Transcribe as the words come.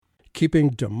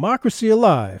Keeping Democracy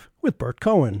Alive with Bert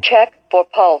Cohen. Check for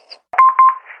pulse.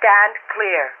 Stand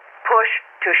clear. Push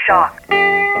to shock.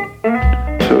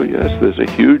 So yes, there's a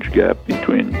huge gap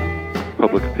between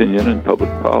public opinion and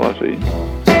public policy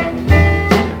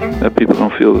that people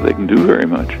don't feel that they can do very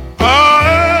much.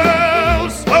 Oh,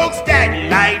 smokestack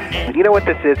lightning. You know what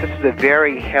this is? This is a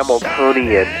very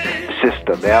Hamiltonian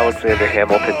system. Alexander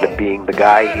Hamilton being the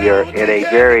guy here in a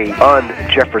very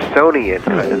un-Jeffersonian.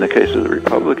 In the case of the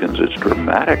Republicans, it's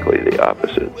dramatically the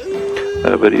opposite.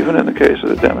 But even in the case of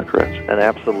the Democrats. An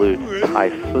absolute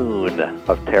typhoon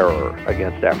of terror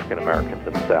against African Americans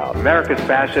in the South. America's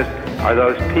fascists are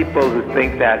those people who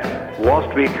think that Wall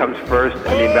Street comes first and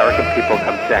the American people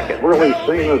come second. Really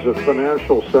seen as a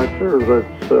financial sector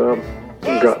that's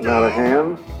gotten out of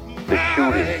hand. The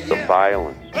shootings, the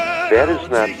violence, that is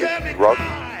not the drug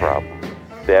problem.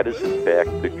 That is, in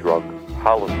fact, the drug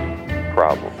policy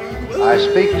problem. I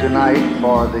speak tonight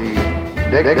for the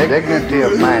dignity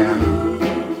of man.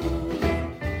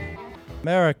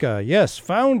 America, yes,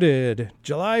 founded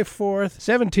July 4th,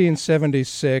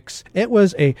 1776. It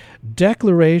was a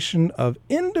declaration of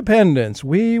independence.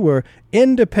 We were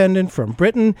independent from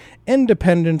Britain,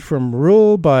 independent from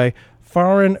rule by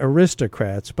foreign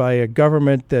aristocrats, by a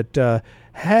government that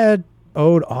had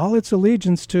owed all its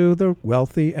allegiance to the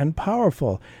wealthy and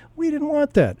powerful. We didn't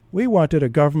want that. We wanted a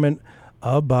government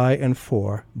of, by, and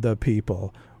for the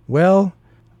people. Well,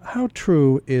 how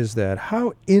true is that?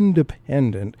 How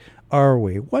independent are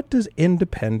we? What does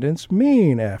independence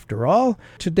mean, after all?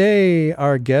 Today,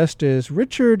 our guest is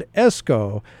Richard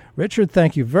Esco. Richard,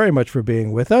 thank you very much for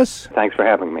being with us. Thanks for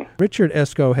having me. Richard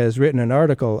Esco has written an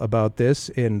article about this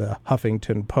in the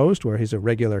Huffington Post, where he's a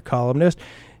regular columnist.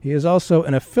 He is also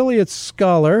an affiliate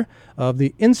scholar of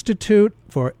the Institute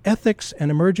for Ethics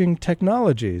and Emerging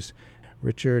Technologies.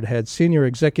 Richard had senior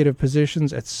executive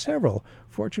positions at several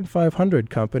Fortune 500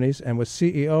 companies and was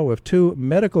CEO of 2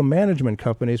 medical management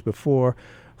companies before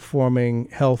forming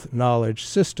Health Knowledge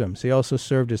Systems. He also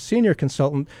served as senior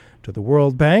consultant to the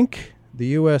World Bank, the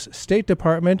U.S. State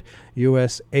Department,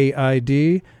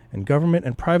 USAID, and government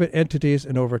and private entities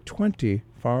in over 20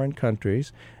 foreign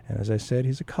countries. And as I said,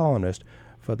 he's a columnist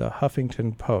for the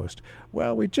Huffington Post.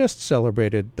 Well, we just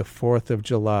celebrated the 4th of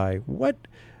July. What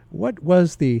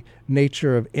was the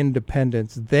nature of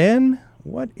independence then?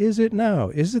 What is it now?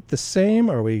 Is it the same?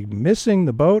 Are we missing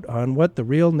the boat on what the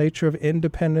real nature of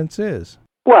independence is?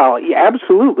 Well, yeah,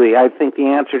 absolutely. I think the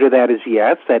answer to that is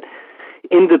yes, that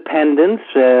independence,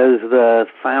 as the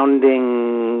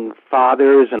founding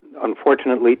fathers and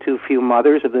unfortunately too few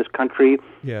mothers of this country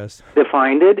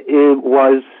defined it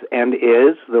was and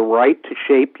is the right to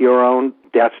shape your own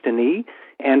destiny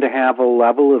and to have a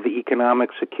level of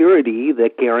economic security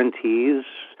that guarantees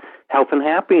health and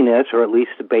happiness, or at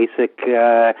least a basic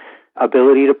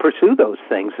ability to pursue those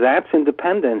things. That's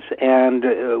independence.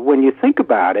 And when you think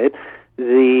about it,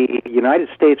 the United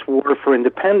States War for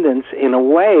Independence, in a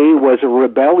way, was a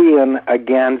rebellion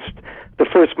against the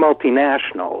first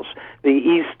multinationals. The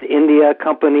East India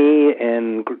Company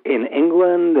in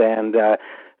England and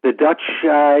the Dutch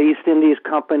East Indies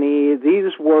Company,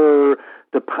 these were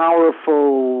the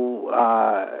powerful,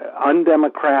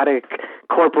 undemocratic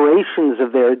corporations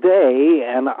of their day,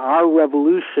 and our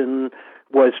revolution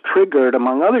was triggered,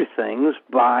 among other things,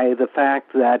 by the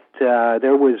fact that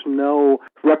there was no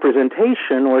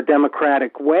representation or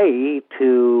democratic way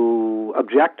to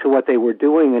object to what they were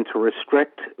doing and to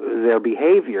restrict their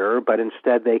behavior, but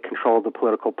instead they controlled the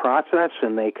political process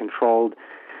and they controlled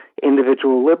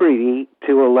individual liberty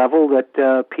to a level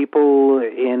that people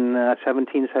in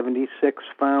 1776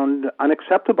 found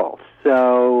unacceptable.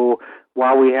 So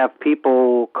while we have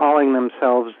people calling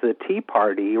themselves the Tea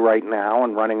Party right now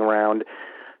and running around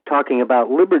talking about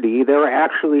liberty, they're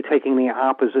actually taking the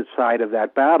opposite side of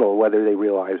that battle, whether they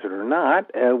realize it or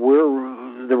not.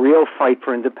 The real fight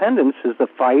for independence is the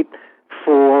fight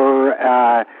for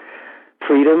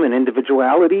freedom and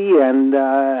individuality and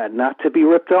not to be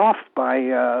ripped off by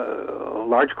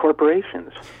large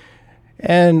corporations.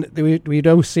 And we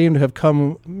don't seem to have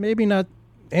come maybe not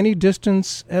any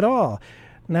distance at all.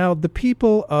 Now, the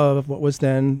people of what was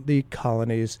then the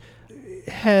colonies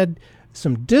had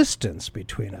some distance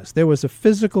between us. There was a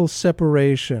physical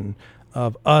separation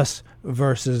of us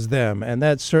versus them, and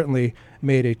that certainly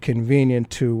made it convenient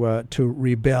to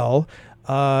rebel.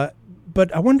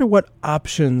 But I wonder what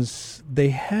options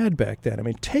they had back then. I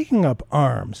mean, taking up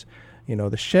arms,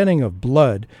 the shedding of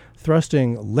blood,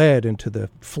 thrusting lead into the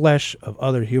flesh of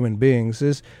other human beings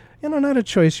is, not a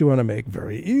choice you want to make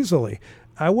very easily.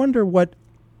 I wonder what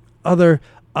other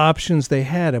options they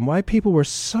had and why people were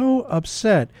so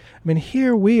upset. I mean,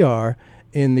 here we are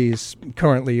in these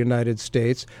currently United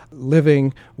States,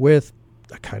 living with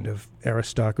a kind of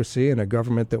aristocracy and a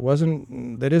government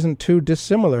that isn't too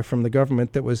dissimilar from the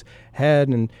government that was had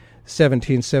in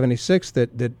 1776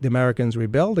 that the Americans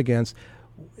rebelled against.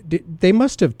 They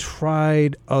must have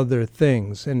tried other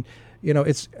things. And,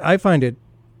 I find it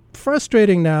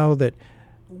frustrating now that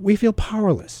we feel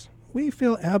powerless. We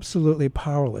feel absolutely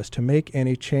powerless to make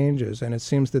any changes. And it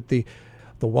seems that the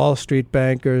Wall Street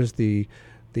bankers, the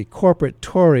corporate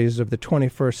Tories of the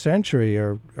 21st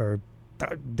century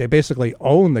they basically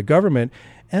own the government,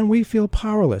 and we feel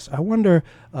powerless. I wonder,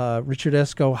 Richard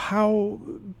Eskow, how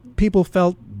people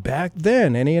felt back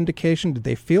then. Any indication? Did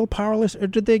they feel powerless, or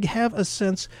did they have a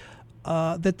sense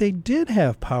that they did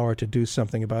have power to do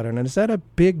something about it? And is that a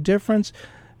big difference?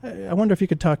 I wonder if you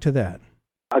could talk to that.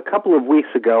 A couple of weeks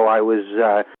ago, I was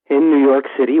in New York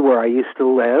City, where I used to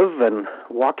live, and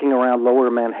walking around Lower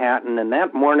Manhattan, and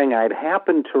that morning I'd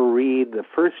happened to read the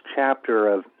first chapter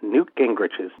of Newt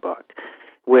Gingrich's book,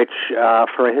 which,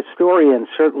 for a historian,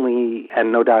 certainly,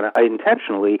 and no doubt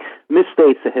intentionally,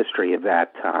 misstates the history of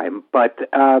that time. But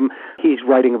he's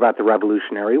writing about the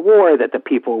Revolutionary War, that the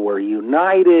people were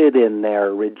united in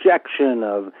their rejection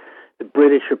of the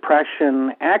British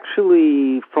oppression.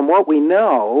 Actually, from what we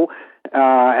know,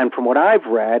 and from what I've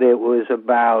read,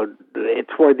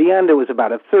 toward the end, it was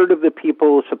about a third of the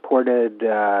people supported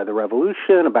the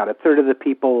revolution, about a third of the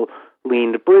people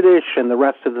leaned British, and the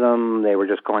rest of them, they were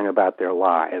just going about their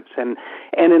lives. And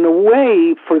in a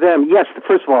way, for them, yes,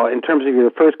 first of all, in terms of your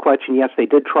first question, yes, they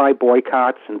did try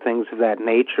boycotts and things of that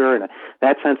nature. And in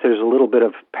that sense, there's a little bit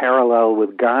of parallel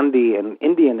with Gandhi and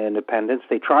Indian independence.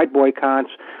 They tried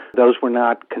boycotts. Those were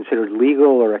not considered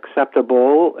legal or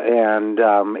acceptable. And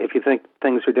if you think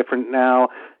things are different now,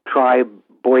 try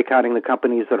boycotting the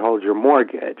companies that hold your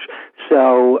mortgage.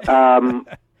 So,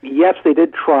 yes, they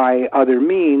did try other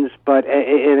means, but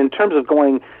in terms of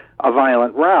going a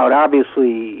violent route,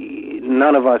 obviously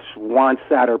none of us wants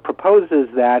that or proposes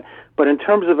that, but in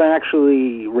terms of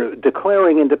actually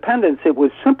declaring independence, it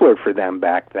was simpler for them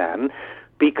back then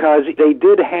because they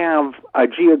did have a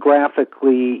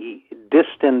geographically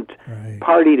distant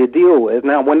party to deal with.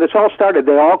 Now, when this all started,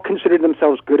 they all considered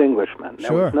themselves good Englishmen.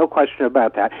 There was no question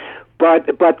about that. But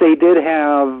they did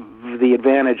have the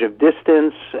advantage of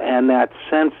distance and that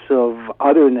sense of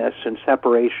otherness and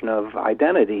separation of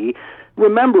identity,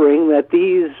 remembering that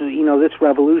this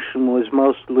revolution was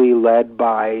mostly led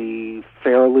by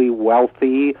fairly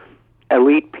wealthy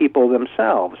elite people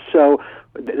themselves. So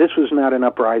this was not an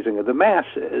uprising of the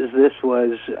masses. This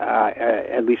was,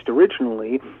 at least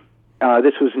originally,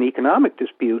 this was an economic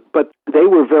dispute, but they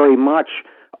were very much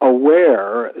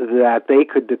aware that they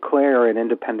could declare an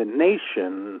independent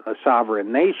nation, a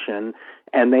sovereign nation,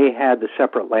 and they had the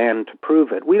separate land to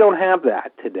prove it. We don't have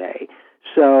that today.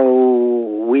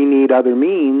 So we need other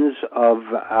means of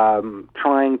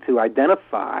trying to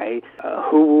identify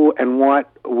who and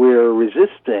what we're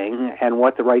resisting and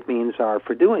what the right means are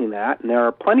for doing that. And there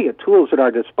are plenty of tools at our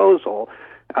disposal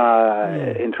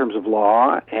in terms of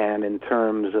law and in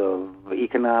terms of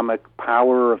economic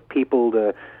power of people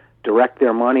to direct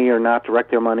their money or not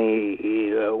direct their money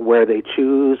where they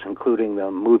choose, including the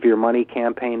Move Your Money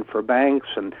campaign for banks.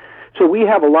 And so we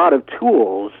have a lot of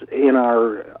tools in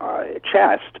our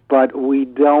chest, but we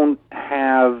don't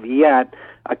have yet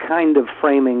a kind of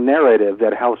framing narrative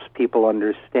that helps people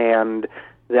understand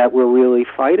that we're really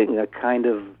fighting a kind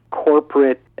of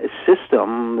corporate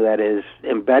system that has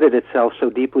embedded itself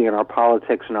so deeply in our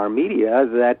politics and our media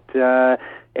that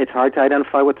it's hard to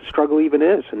identify what the struggle even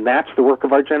is. And that's the work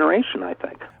of our generation, I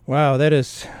think. Wow, that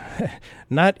is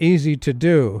not easy to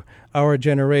do. Our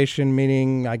generation,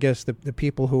 meaning, I guess, the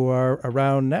people who are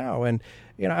around now. And,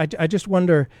 I just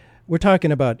wonder, we're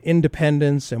talking about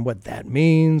independence and what that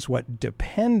means, what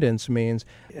dependence means,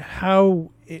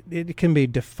 how it can be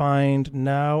defined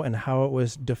now and how it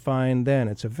was defined then.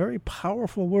 It's a very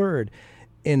powerful word,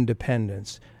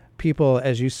 independence. People,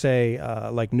 as you say,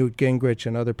 like Newt Gingrich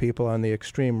and other people on the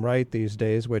extreme right these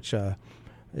days, which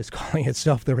is calling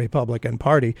itself the Republican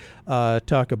Party,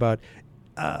 talk about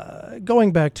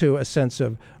going back to a sense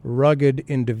of rugged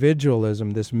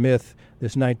individualism, this myth,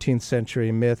 this 19th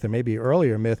century myth, or maybe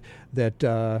earlier myth, that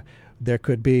there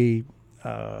could be,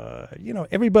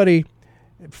 everybody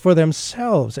for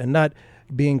themselves and not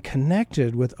being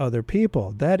connected with other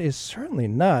people. That is certainly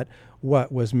not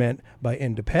what was meant by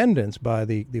independence by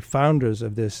the founders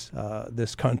of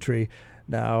this country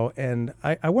now. And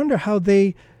I wonder how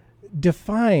they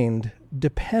defined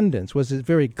dependence. Was it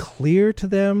very clear to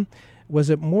them? Was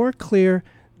it more clear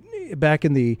back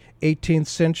in the 18th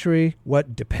century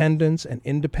what dependence and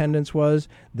independence was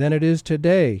than it is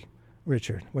today?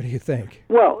 Richard? What do you think?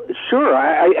 Well, sure.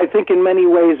 I think in many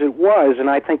ways it was, and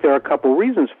I think there are a couple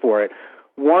reasons for it.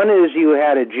 One is you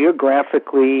had a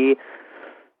geographically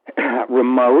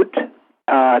remote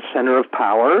center of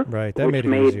power, right? That which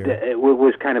made it easier. It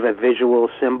was kind of a visual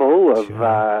symbol of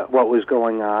what was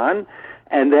going on.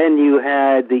 And then you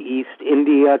had the East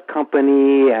India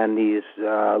Company and these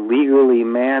legally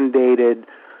mandated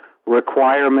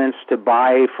requirements to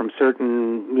buy from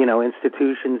certain,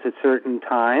 institutions at certain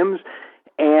times.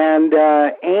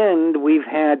 And we've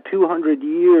had 200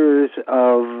 years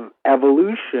of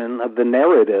evolution of the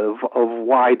narrative of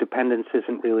why dependence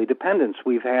isn't really dependence.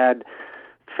 We've had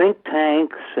think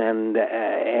tanks and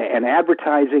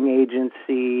advertising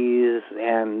agencies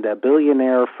and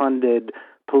billionaire-funded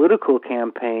political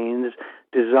campaigns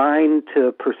designed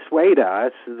to persuade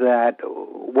us that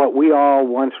what we all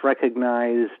once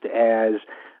recognized as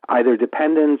either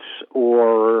dependence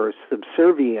or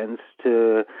subservience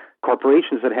to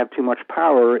corporations that have too much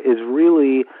power is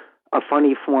really a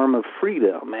funny form of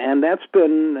freedom. And that's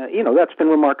been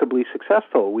remarkably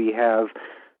successful. We have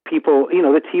people,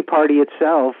 the Tea Party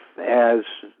itself, as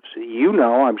you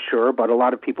know, I'm sure, but a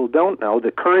lot of people don't know,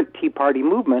 the current Tea Party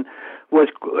movement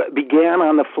began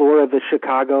on the floor of the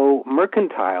Chicago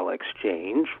Mercantile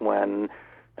Exchange when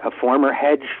a former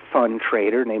hedge fund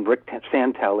trader named Rick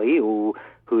Santelli,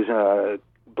 who's a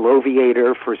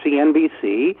bloviator for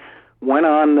CNBC, went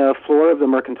on the floor of the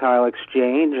Mercantile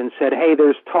Exchange and said, hey,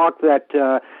 there's talk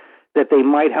that they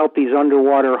might help these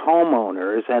underwater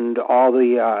homeowners, and all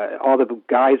the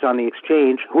guys on the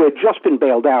exchange who had just been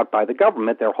bailed out by the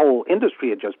government, their whole industry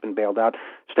had just been bailed out,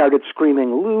 started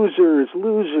screaming, losers,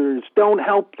 losers, don't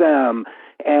help them.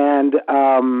 And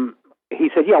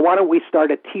he said, yeah, why don't we start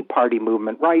a Tea Party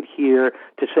movement right here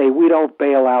to say we don't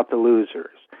bail out the losers.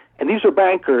 And these are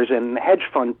bankers and hedge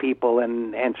fund people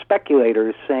and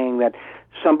speculators saying that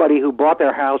somebody who bought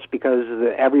their house because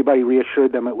everybody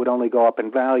reassured them it would only go up in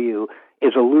value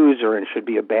is a loser and should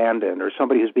be abandoned, or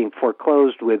somebody who's being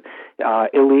foreclosed with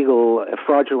illegal,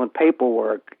 fraudulent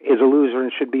paperwork is a loser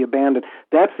and should be abandoned.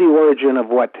 That's the origin of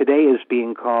what today is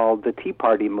being called the Tea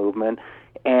Party movement,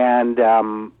 and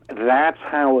that's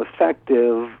how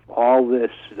effective all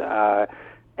this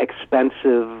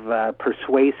expensive,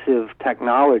 persuasive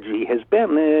technology has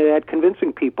been at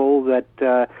convincing people that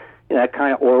that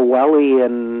kind of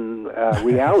Orwellian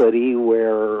reality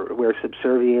where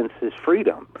subservience is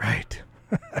freedom. Right.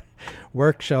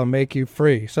 Work shall make you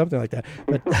free, something like that.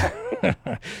 But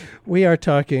we are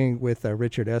talking with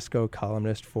Richard Esco,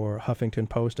 columnist for Huffington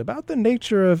Post, about the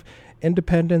nature of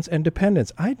independence and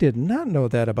dependence. I did not know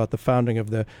that about the founding of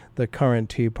the current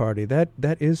Tea Party. That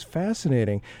is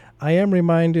fascinating. I am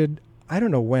reminded, I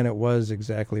don't know when it was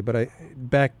exactly, but I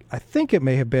think it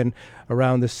may have been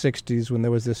around the 60s when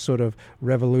there was this sort of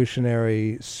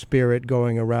revolutionary spirit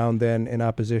going around then in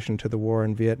opposition to the war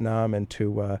in Vietnam and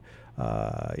to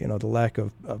the lack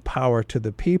of power to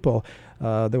the people.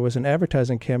 There was an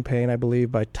advertising campaign, I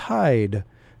believe, by Tide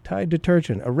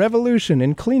detergent, a revolution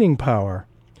in cleaning power.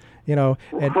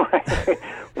 And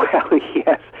well,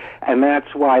 yes, and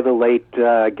that's why the late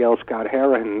Gil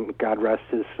Scott-Heron, God rest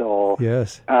his soul,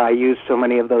 yes, used so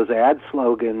many of those ad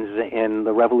slogans in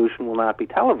 "The Revolution Will Not Be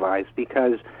Televised,"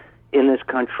 because in this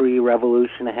country,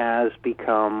 revolution has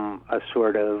become a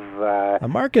sort of a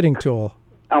marketing tool.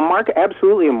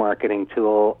 Absolutely a marketing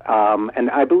tool, and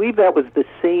I believe that was the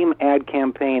same ad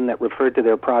campaign that referred to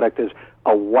their product as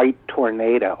a white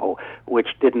tornado, which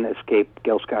didn't escape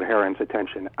Gil Scott-Heron's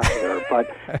attention either.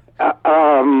 But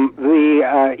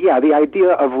the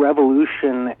idea of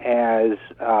revolution as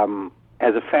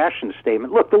a fashion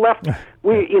statement. Look, the left,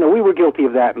 we were guilty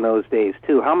of that in those days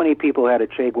too. How many people had a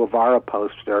Che Guevara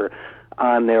poster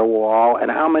on their wall,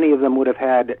 and how many of them would have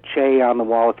had Che on the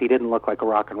wall if he didn't look like a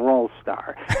rock and roll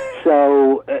star?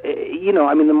 So,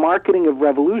 the marketing of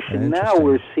revolution, now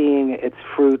we're seeing its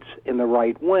fruits in the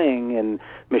right wing, and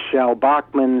Michelle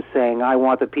Bachmann saying, I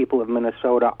want the people of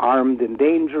Minnesota armed and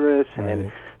dangerous, right.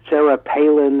 And Sarah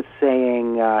Palin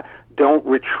saying, don't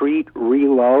retreat,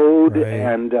 reload, right.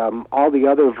 And all the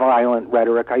other violent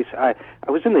rhetoric. I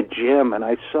was in the gym, and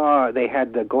I saw they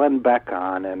had Glenn Beck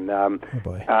on, and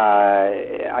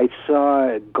I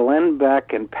saw Glenn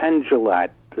Beck and Penn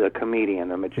Jillette, the comedian,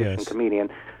 the magician comedian,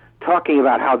 talking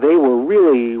about how they were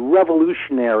really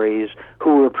revolutionaries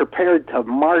who were prepared to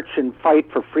march and fight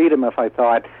for freedom, and I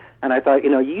thought,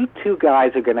 you two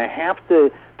guys are going to have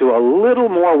to do a little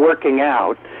more working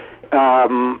out,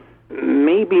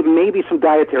 maybe some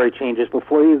dietary changes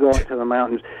before you go into the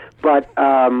mountains. But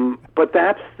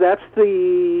that's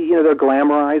the they're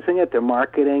glamorizing it, they're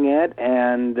marketing it,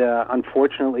 and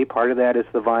unfortunately part of that is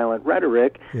the violent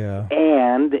rhetoric,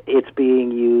 and it's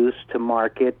being used to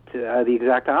market the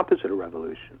exact opposite of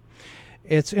revolution.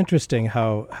 It's interesting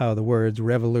how the words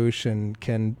revolution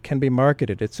can be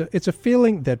marketed. It's a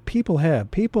feeling that people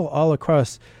have. People all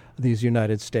across these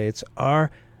United States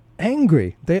are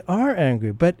angry. They are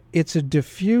angry, but it's a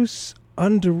diffuse,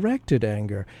 undirected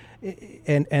anger.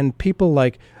 And people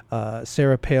like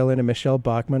Sarah Palin and Michelle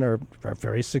Bachmann are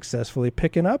very successfully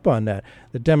picking up on that.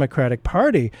 The Democratic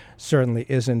Party certainly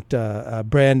isn't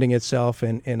branding itself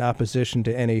in opposition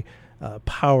to any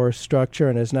power structure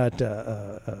and is not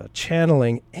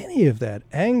channeling any of that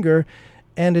anger.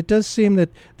 And it does seem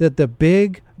that the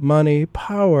big money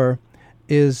power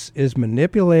is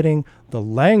manipulating the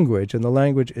language, and the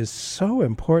language is so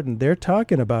important. They're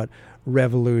talking about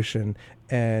revolution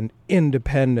and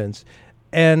independence.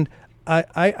 And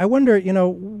I wonder,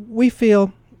 we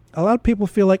feel, a lot of people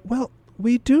feel like, well,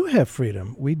 we do have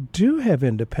freedom. We do have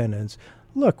independence.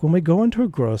 Look, when we go into a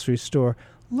grocery store,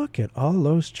 look at all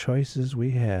those choices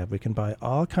we have. We can buy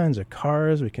all kinds of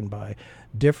cars. We can buy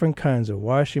different kinds of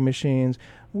washing machines.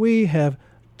 We have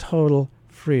total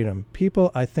freedom.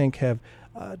 People, I think, have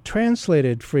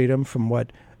translated freedom from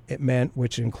what it meant,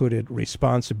 which included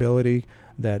responsibility,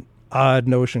 that odd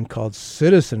notion called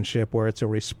citizenship, where it's a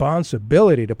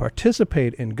responsibility to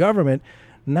participate in government.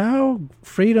 Now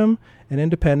freedom and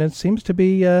independence seems to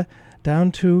be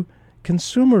down to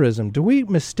consumerism. Do we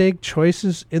mistake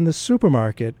choices in the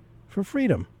supermarket for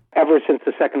freedom? Ever since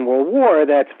the Second World War,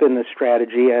 that's been the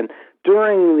strategy. And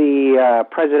during the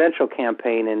presidential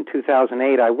campaign in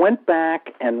 2008, I went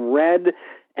back and read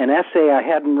an essay I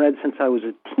hadn't read since I was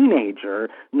a teenager,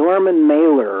 Norman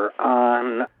Mailer,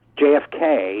 on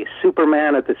JFK,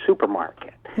 Superman at the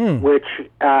Supermarket, which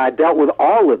dealt with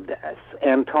all of this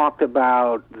and talked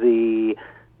about the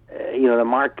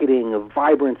marketing of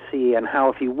vibrancy and how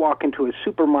if you walk into a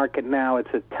supermarket now,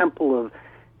 it's a temple of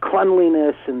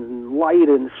cleanliness and light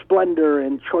and splendor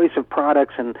and choice of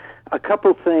products. And a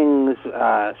couple things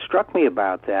struck me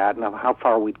about that and how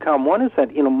far we'd come. One is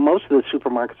that, most of the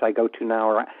supermarkets I go to now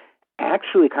are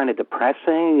actually kind of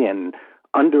depressing and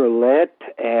underlit,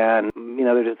 and,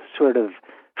 they're just sort of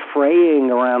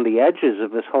fraying around the edges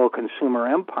of this whole consumer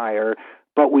empire.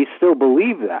 But we still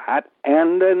believe that,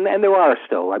 and there are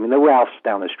still. I mean, the Ralph's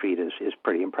down the street is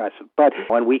pretty impressive. But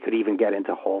when we could even get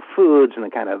into Whole Foods and the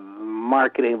kind of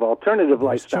marketing of alternative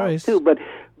lifestyles too. But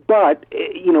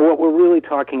what we're really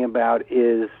talking about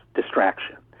is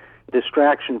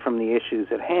distraction from the issues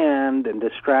at hand, and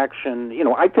distraction.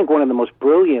 I think one of the most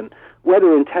brilliant,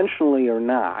 whether intentionally or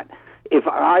not, if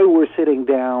I were sitting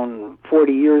down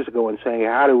 40 years ago and saying,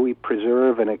 how do we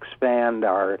preserve and expand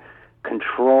our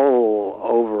control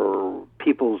over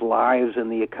people's lives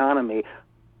and the economy,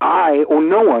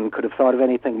 no one could have thought of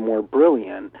anything more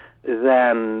brilliant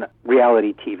than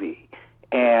reality TV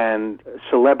and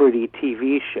celebrity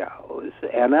TV shows.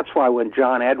 And that's why when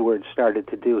John Edwards started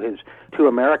to do his Two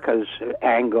Americas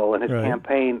angle in his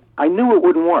campaign, I knew it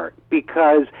wouldn't work,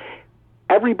 because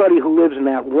everybody who lives in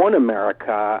that one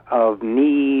America of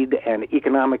need and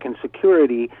economic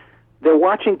insecurity, they're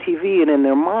watching TV, and in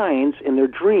their minds, in their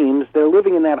dreams, they're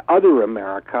living in that other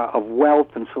America of wealth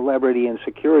and celebrity and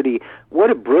security. What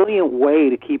a brilliant way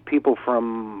to keep people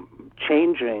from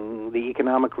changing the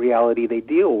economic reality they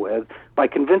deal with by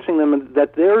convincing them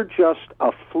that they're just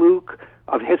a fluke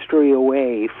of history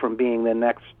away from being the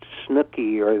next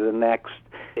Snooki or the next,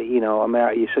 so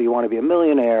you want to be a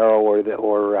millionaire or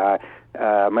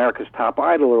America's Top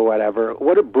Idol or whatever.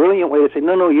 What a brilliant way to say,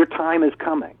 no, your time is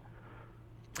coming.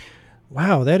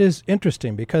 Wow, that is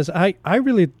interesting, because I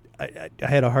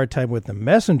had a hard time with the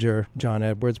messenger, John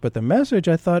Edwards, but the message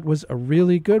I thought was a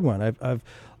really good one. I've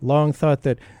long thought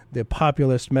that the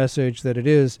populist message, that it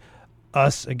is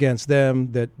us against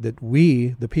them, that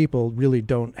we, the people, really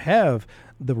don't have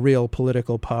the real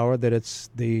political power, that it's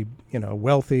the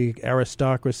wealthy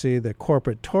aristocracy, the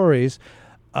corporate Tories,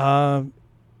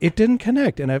 it didn't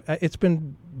connect. And it's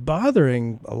been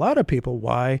bothering a lot of people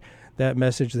why that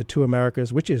message, the Two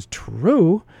Americas, which is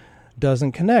true,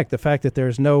 doesn't connect. The fact that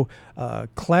there's no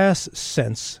class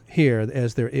sense here,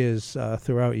 as there is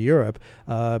throughout Europe,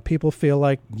 people feel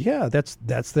like, that's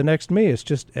the next me. It's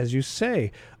just, as you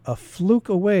say, a fluke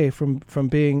away from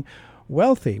being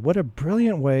wealthy. What a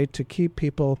brilliant way to keep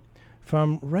people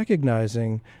from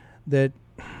recognizing that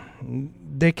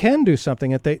they can do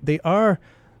something, that they are,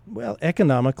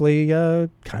 economically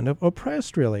kind of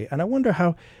oppressed, really. And I wonder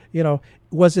how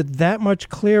was it that much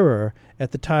clearer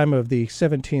at the time of the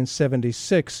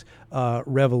 1776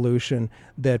 revolution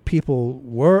that people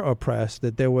were oppressed,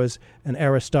 that there was an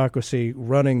aristocracy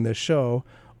running the show?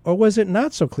 Or was it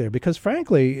not so clear? Because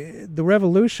frankly, the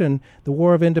revolution, the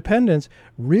War of Independence,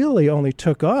 really only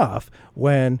took off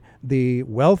when the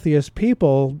wealthiest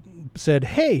people said,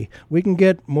 hey, we can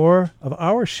get more of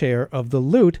our share of the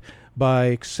loot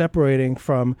by separating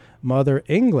from Mother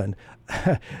England.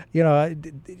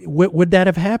 Would that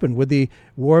have happened? Would the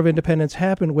War of Independence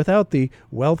happen without the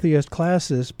wealthiest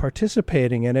classes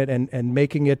participating in it and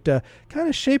making it, kind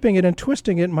of shaping it and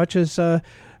twisting it much as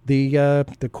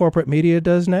the corporate media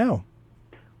does now?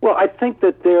 Well, I think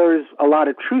that there's a lot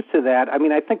of truth to that. I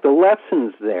mean, I think the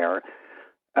lessons there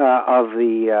of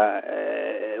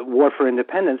the War for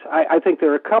Independence, I think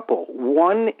there are a couple.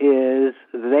 One is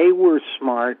they were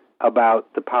smart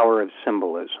about the power of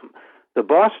symbolism. The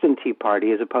Boston Tea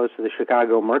Party, as opposed to the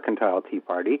Chicago Mercantile Tea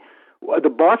Party, the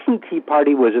Boston Tea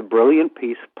Party was a brilliant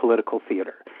piece of political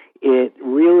theater. It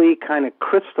really kind of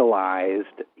crystallized,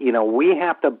 we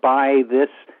have to buy this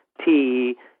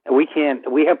tea. We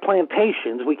have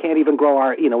plantations. We can't even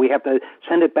grow we have to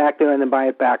send it back there and then buy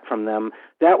it back from them.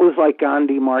 That was like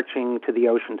Gandhi marching to the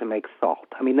ocean to make salt.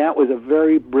 I mean, that was a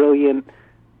very brilliant,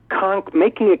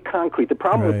 making it concrete. The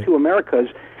problem with Two Americas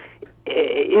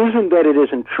isn't that it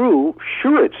isn't true.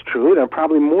 Sure, it's true. There are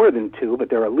probably more than two,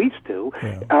 but there are at least two.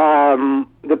 Yeah.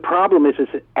 The problem is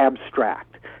it's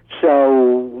abstract.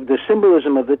 So the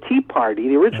symbolism of the Tea Party,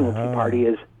 the original Tea Party,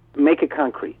 is make it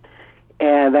concrete.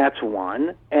 And that's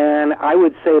one. And I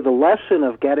would say the lesson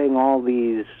of getting all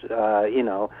these,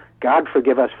 God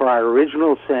forgive us for our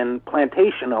original sin,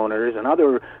 plantation owners and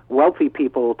other wealthy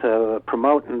people to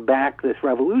promote and back this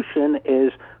revolution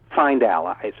is find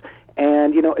allies.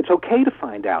 And, it's okay to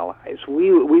find allies.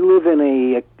 We live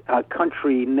in a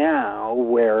country now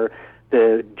where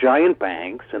the giant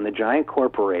banks and the giant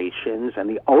corporations and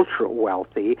the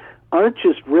ultra-wealthy aren't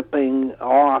just ripping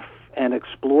off and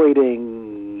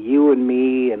exploiting you and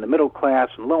me and the middle class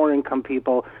and lower-income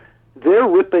people. They're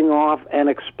ripping off and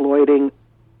exploiting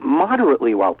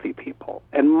moderately wealthy people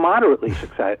and moderately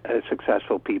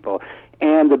successful people.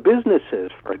 And the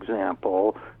businesses, for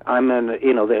example, I'm in,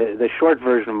 the short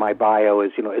version of my bio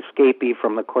is, escapee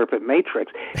from the corporate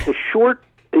matrix. The short,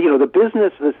 the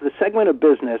business, the segment of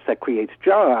business that creates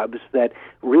jobs that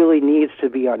really needs to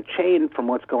be unchained from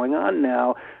what's going on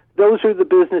now, those are the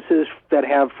businesses that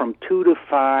have from 2 to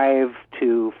 5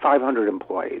 to 500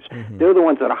 employees. Mm-hmm. They're the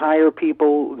ones that hire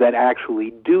people, that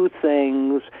actually do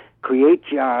things, create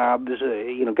jobs,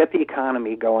 get the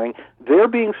economy going. They're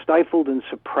being stifled and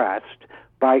suppressed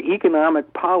by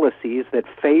economic policies that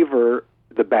favor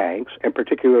the banks, and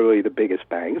particularly the biggest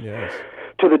banks, yes,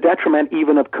 to the detriment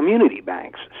even of community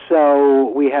banks. So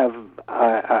we have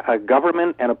a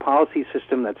government and a policy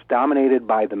system that's dominated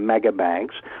by the mega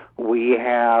banks. We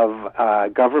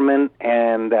have government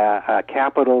and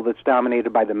capital that's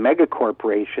dominated by the mega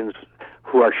corporations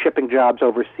who are shipping jobs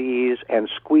overseas and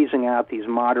squeezing out these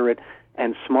moderate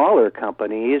and smaller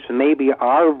companies. Maybe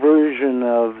our version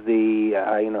of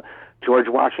the, George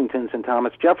Washingtons and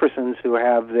Thomas Jeffersons who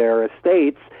have their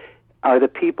estates are the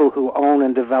people who own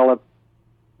and develop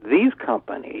these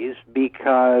companies,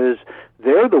 because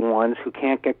they're the ones who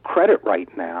can't get credit right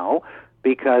now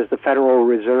because the Federal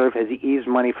Reserve has eased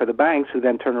money for the banks, who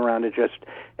then turn around and just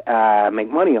make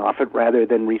money off it rather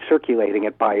than recirculating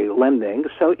it by lending.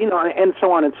 So, and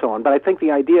so on and so on. But I think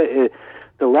the idea is,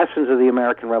 the lessons of the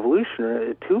American Revolution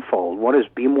are twofold. One is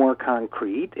be more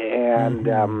concrete, and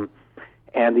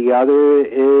the other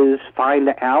is find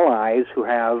allies who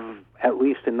have at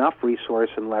least enough resource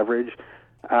and leverage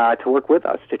to work with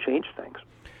us to change things.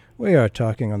 We are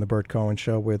talking on the Bert Cohen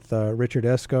Show with Richard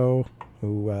Eskow,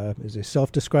 who is a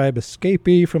self-described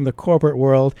escapee from the corporate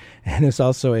world and is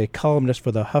also a columnist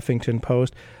for the Huffington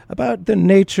Post about the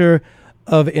nature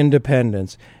of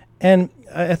independence. And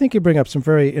I think you bring up some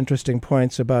very interesting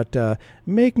points about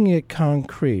making it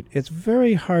concrete. It's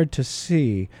very hard to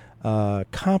see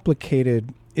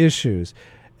complicated issues.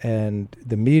 And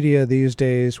the media these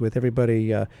days, with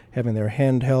everybody having their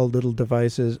handheld little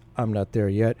devices, I'm not there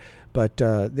yet, but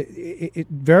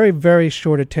very, very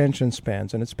short attention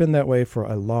spans. And it's been that way for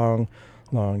a long,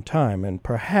 long time. And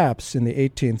perhaps in the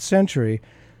 18th century,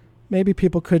 maybe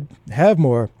people could have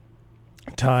more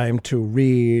time to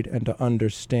read and to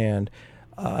understand.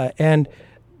 And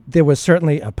there was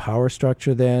certainly a power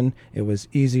structure then. It was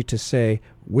easy to say,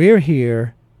 we're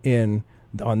here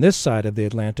on this side of the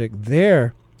Atlantic.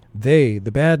 The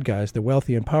bad guys, the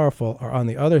wealthy and powerful, are on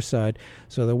the other side.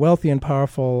 So the wealthy and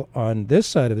powerful on this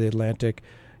side of the Atlantic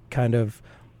kind of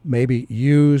maybe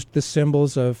used the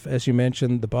symbols of, as you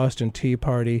mentioned, the Boston Tea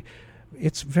Party.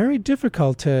 It's very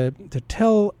difficult to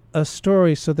tell a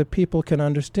story so that people can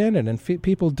understand it. And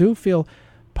people do feel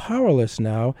powerless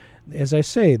now. As I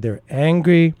say, they're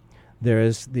angry. There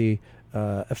is the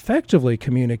effectively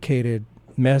communicated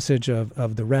message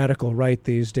of the radical right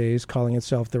these days, calling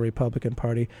itself the Republican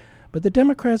Party. But the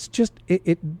Democrats just,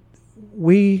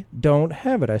 we don't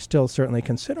have it. I still certainly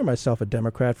consider myself a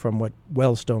Democrat from what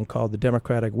Wellstone called the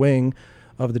Democratic wing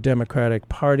of the Democratic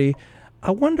Party.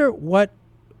 I wonder what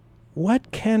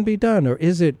can be done, or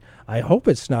is it, I hope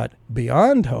it's not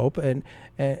beyond hope, and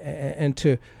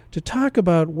to talk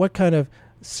about what kind of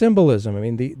symbolism. I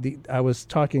mean, I was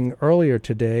talking earlier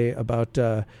today about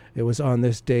it was on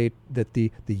this date that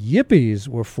the Yippies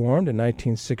were formed in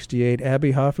 1968.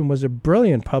 Abbie Hoffman was a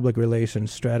brilliant public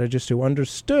relations strategist who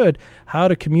understood how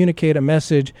to communicate a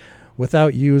message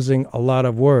without using a lot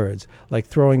of words, like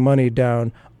throwing money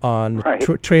down on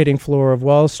trading floor of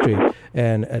Wall Street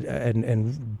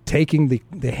and taking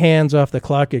the hands off the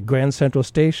clock at Grand Central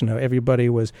Station. How everybody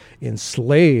was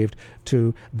enslaved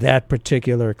to that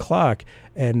particular clock,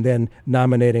 and then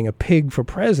nominating a pig for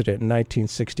president in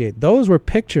 1968. Those were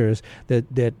pictures that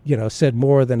said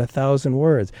more than 1,000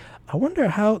 words. I wonder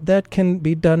how that can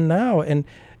be done now. And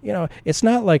it's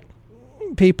not like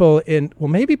maybe people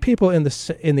in the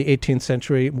 18th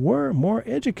century were more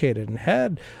educated and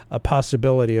had a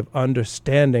possibility of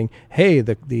understanding, hey,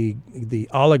 the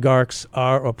oligarchs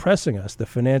are oppressing us, the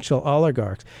financial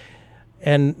oligarchs.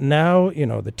 And now,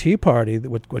 the Tea Party,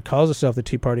 what calls itself the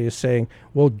Tea Party, is saying,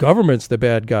 well, government's the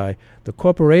bad guy. The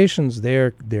corporations,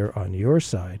 they're on your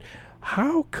side.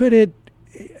 How could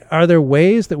are there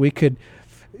ways that we could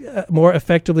more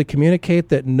effectively communicate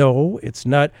that, no, it's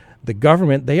not the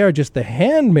government, they are just the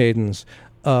handmaidens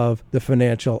of the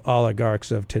financial oligarchs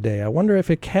of today? I wonder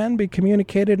if it can be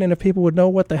communicated and if people would know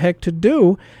what the heck to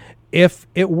do if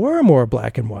it were more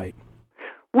black and white.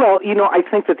 Well, I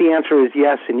think that the answer is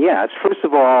yes and yes. First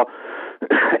of all,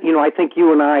 I think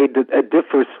you and I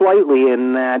differ slightly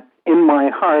in that in my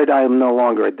heart, I am no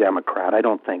longer a Democrat, I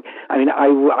don't think. I mean,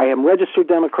 I am registered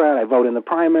Democrat. I vote in the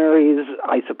primaries.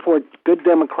 I support good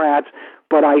Democrats.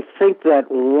 But I think that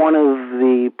one of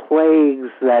the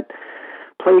plagues that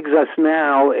plagues us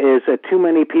now is that too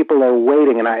many people are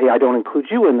waiting, and I don't include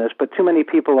you in this, but too many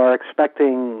people are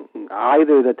expecting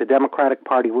either that the Democratic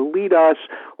Party will lead us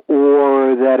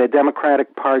or that a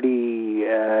Democratic Party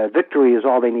victory is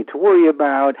all they need to worry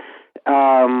about.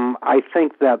 I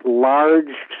think that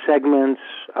large segments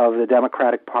of the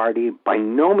Democratic Party, by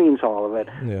no means all of it,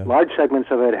 large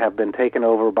segments of it have been taken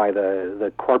over by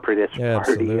the corporatist party.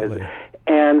 Absolutely.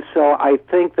 And so I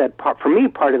think that, for me,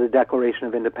 part of the Declaration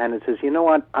of Independence is, you know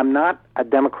what, I'm not a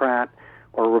Democrat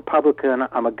or a Republican.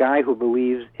 I'm a guy who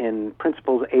believes in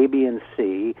principles A, B, and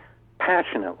C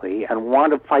passionately and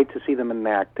want to fight to see them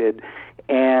enacted.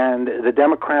 And the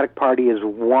Democratic Party is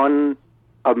one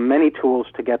of many tools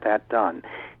to get that done.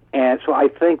 And so I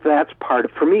think that's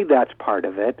for me, that's part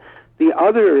of it. The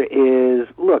other is,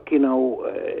 look,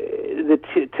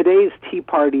 today's Tea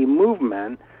Party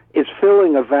movement is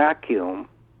filling a vacuum,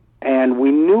 and we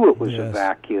knew it was a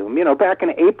vacuum. Back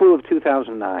in April of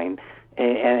 2009,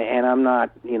 and I'm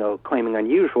not, claiming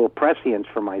unusual prescience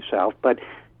for myself, but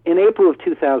in April of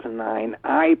 2009,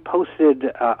 I posted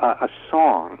a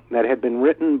song that had been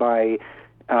written by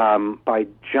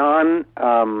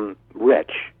John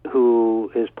Rich, who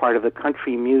is part of the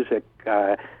country music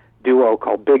duo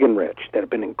called Big and Rich that have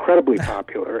been incredibly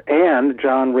popular. And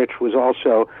John Rich was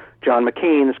also John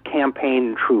McCain's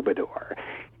campaign troubadour,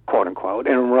 quote unquote,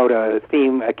 and wrote a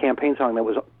campaign song that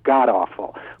was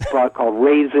god-awful, called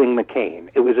Raising McCain.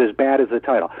 It was as bad as the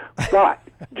title. But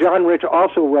John Rich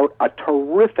also wrote a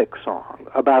terrific song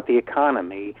about the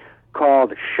economy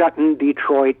called Shutting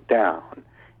Detroit Down.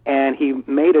 And he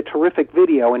made a terrific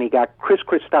video, and he got Chris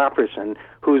Christopherson,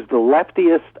 who's the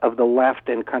leftiest of the left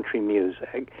in country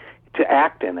music, to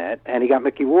act in it. And he got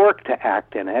Mickey Rourke to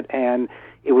act in it. And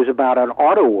it was about an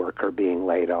auto worker being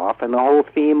laid off. And the whole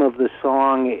theme of the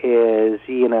song is,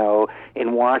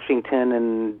 in Washington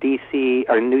and D.C.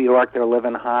 or New York, they're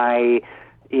living high.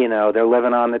 They're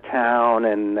living on the town.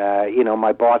 And,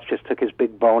 my boss just took his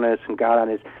big bonus and got on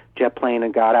his jet plane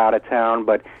and got out of town,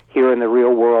 but here in the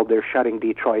real world, they're shutting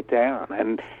Detroit down.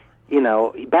 And,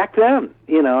 back then,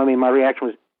 my reaction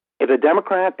was,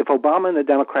 if Obama and the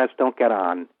Democrats don't get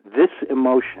on, this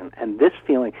emotion and this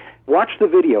feeling, watch the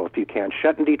video if you can,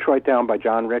 Shutting Detroit Down by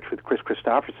John Rich with Chris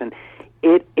Christopherson.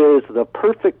 It is the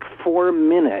perfect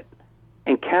 4-minute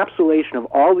encapsulation of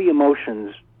all the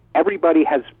emotions everybody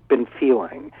has been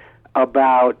feeling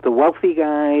about the wealthy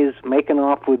guys making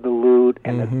off with the loot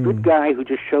and the good guy who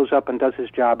just shows up and does his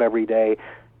job every day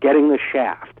getting the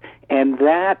shaft. And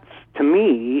that, to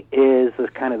me, is the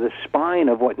kind of the spine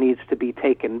of what needs to be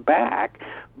taken back.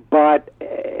 But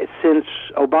since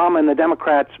Obama and the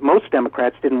Democrats, most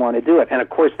Democrats didn't want to do it, and of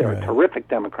course there are terrific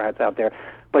Democrats out there,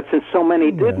 but since so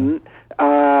many didn't,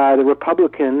 the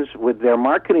Republicans, with their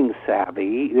marketing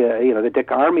savvy, the Dick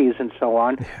Armeys and so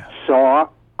on, saw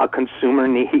a consumer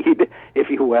need, if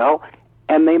you will,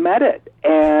 and they met it.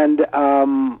 And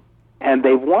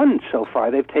they've won so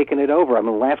far. They've taken it over. I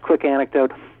mean, last quick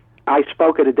anecdote, I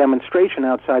spoke at a demonstration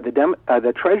outside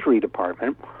the Treasury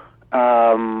Department,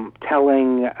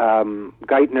 telling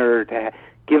Geithner to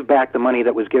give back the money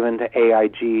that was given to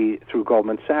AIG through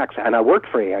Goldman Sachs. And I worked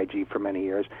for AIG for many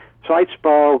years. So I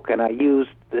spoke, and I used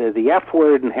the F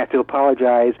word and had to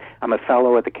apologize. I'm a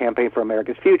fellow at the Campaign for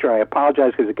America's Future. I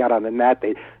apologize because it got on the net.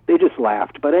 They just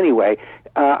laughed. But anyway,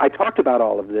 I talked about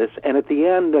all of this, and at the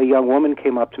end, a young woman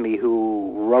came up to me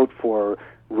who wrote for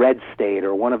Red State,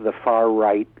 or one of the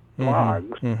far-right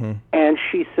blogs, and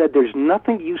she said, "There's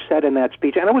nothing you said in that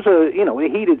speech," and it was a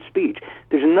heated speech.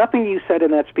 "There's nothing you said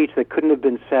in that speech that couldn't have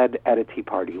been said at a Tea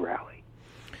Party rally."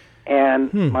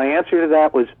 And my answer to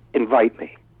that was, invite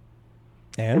me.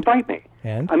 And? Invite me.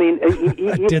 And? I mean,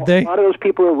 Did they? A lot of those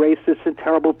people are racist and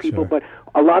terrible people, but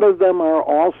a lot of them are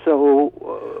also,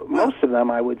 most of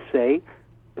them, I would say,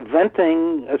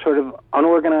 venting a sort of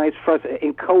unorganized,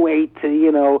 inchoate,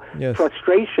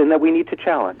 frustration that we need to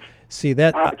challenge. See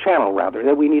that channel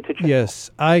that we need to channel.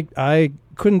 Yes, I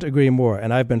couldn't agree more,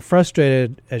 and I've been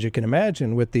frustrated, as you can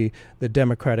imagine, with the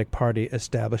Democratic Party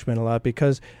establishment a lot,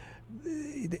 because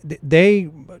they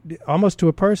almost to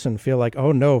a person feel like,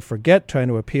 oh no, forget trying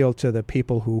to appeal to the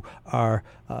people who are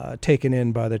taken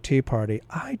in by the Tea Party.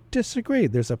 I disagree.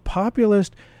 There's a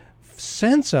populist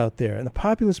sense out there, and the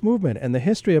populist movement and the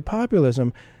history of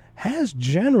populism has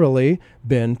generally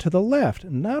been to the left.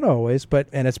 Not always,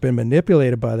 and it's been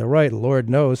manipulated by the right, Lord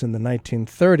knows, in the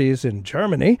 1930s in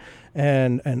Germany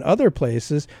and other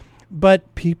places.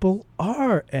 But people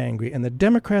are angry, and the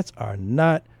Democrats are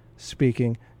not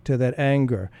speaking to that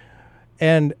anger.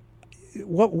 And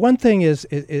one thing is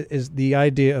the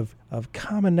idea of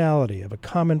commonality, of a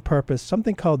common purpose,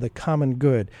 something called the common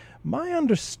good. My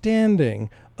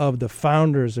understanding of the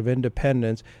founders of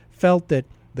independence felt that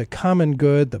the common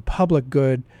good, the public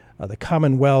good, the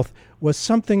commonwealth was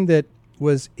something that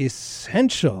was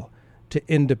essential to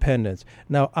independence.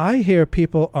 Now, I hear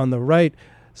people on the right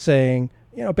saying,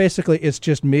 basically it's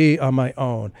just me on my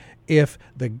own. If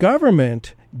the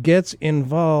government gets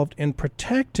involved in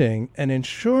protecting and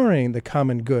ensuring the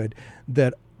common good,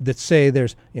 that say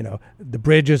there's, the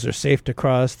bridges are safe to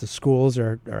cross, the schools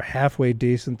are halfway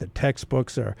decent, the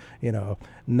textbooks are,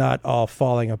 not all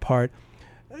falling apart,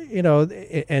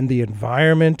 and the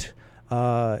environment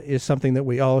is something that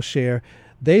we all share.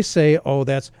 They say, oh,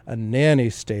 that's a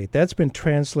nanny state. That's been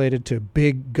translated to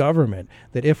big government,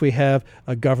 that if we have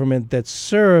a government that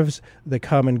serves the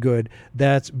common good,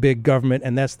 that's big government,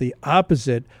 and that's the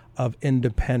opposite of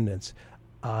independence.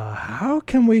 How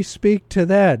can we speak to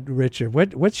that, Richard?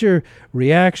 What's your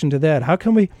reaction to that? How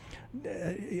can we?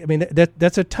 I mean,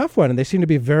 that's a tough one, and they seem to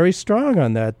be very strong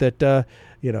on that. That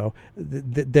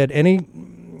any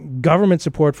government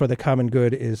support for the common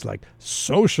good is like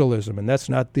socialism, and that's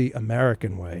not the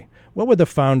American way. What would the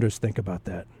founders think about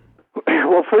that?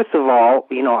 Well, first of all,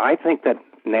 I think that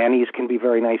nannies can be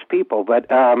very nice people, but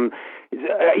I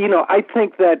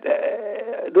think that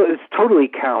it's totally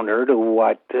counter to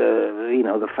what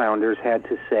the founders had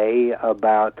to say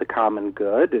about the common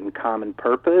good and common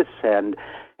purpose, and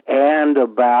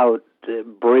about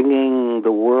bringing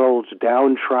the world's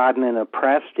downtrodden and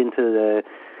oppressed into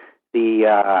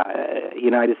the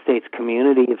United States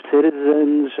community of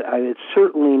citizens. It's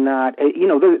certainly not.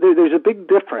 There's a big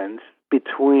difference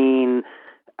between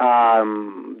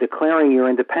declaring your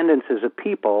independence as a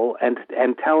people and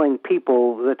telling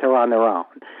people that they're on their own.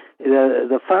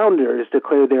 The founders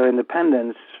declared their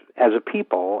independence as a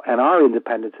people, and our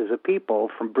independence as a people,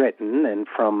 from Britain and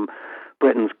from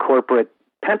Britain's corporate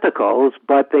tentacles,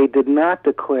 but they did not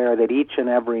declare that each and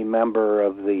every member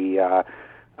of the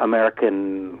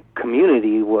American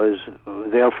community was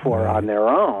therefore on their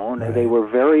own. Right. They were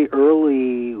very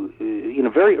early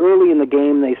in the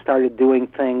game. They started doing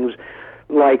things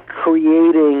like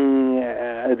creating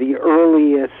the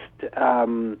earliest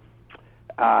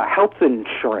health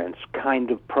insurance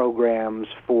kind of programs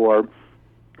for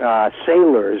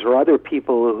sailors or other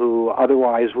people who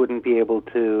otherwise wouldn't be able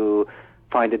to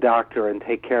find a doctor and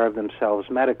take care of themselves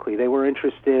medically. They were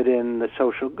interested in the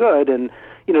social good, and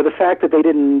the fact that they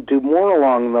didn't do more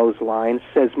along those lines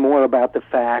says more about the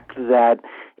fact that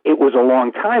it was a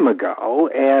long time ago,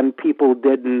 and people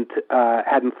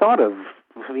hadn't thought of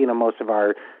most of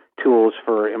our tools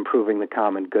for improving the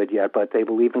common good yet. But they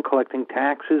believed in collecting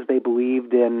taxes. They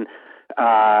believed in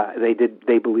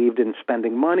They believed in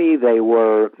spending money. They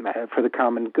were for the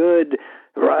common good.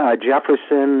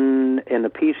 Jefferson, in the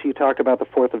piece you talked about, the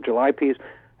 4th of July piece,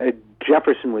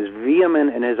 Jefferson was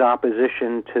vehement in his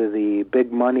opposition to the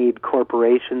big-moneyed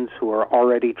corporations who are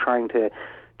already trying to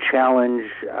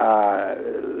challenge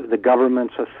the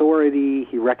government's authority.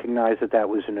 He recognized that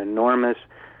was an enormous,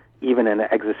 even an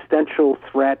existential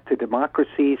threat to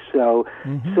democracy. So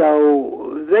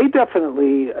they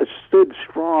definitely stood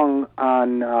strong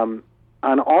on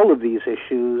all of these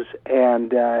issues and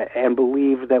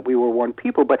believed that we were one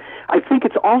people. But I think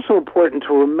it's also important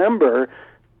to remember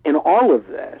in all of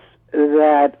this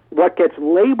that what gets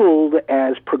labeled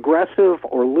as progressive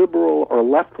or liberal or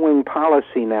left-wing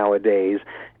policy nowadays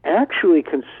actually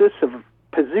consists of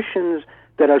positions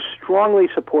that are strongly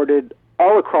supported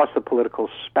all across the political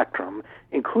spectrum,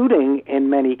 including, in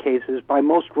many cases, by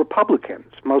most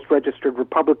Republicans, most registered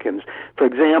Republicans. For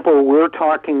example, we're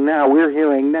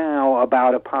hearing now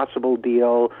about a possible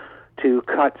deal to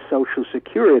cut Social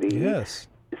Security. Yes.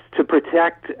 To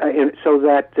protect, so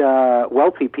that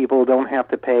wealthy people don't have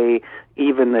to pay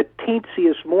even the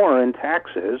teensiest more in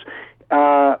taxes.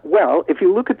 Well, if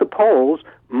you look at the polls,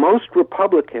 most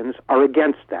Republicans are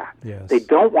against that. Yes. They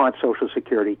don't want Social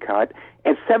Security cut,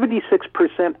 and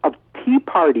 76% of Tea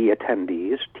Party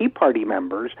attendees, Tea Party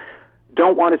members,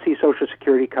 don't want to see Social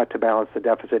Security cut to balance the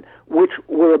deficit, which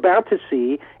we're about to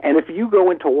see. And if you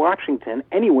go into Washington,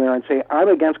 anywhere, and say, I'm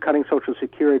against cutting Social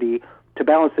Security to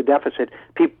balance the deficit,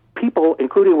 people,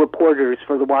 including reporters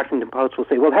for the Washington Post, will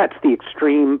say, well, that's the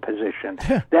extreme position.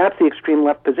 That's the extreme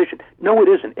left position. No, it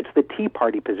isn't. It's the Tea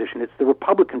Party position. It's the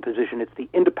Republican position. It's the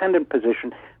independent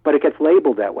position, but it gets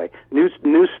labeled that way.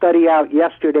 New study out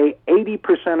yesterday,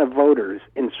 80% of voters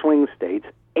in swing states,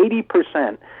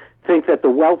 80% think that the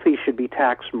wealthy should be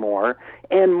taxed more,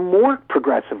 and more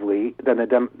progressively than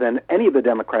any of the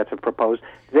Democrats have proposed.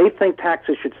 They think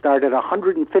taxes should start at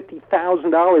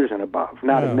 $150,000 and above,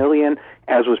 not $1 million,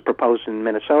 as was proposed in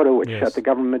Minnesota, which shut the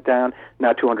government down.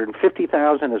 Now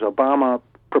 $250,000, as Obama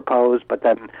proposed, but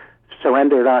then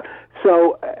surrendered on.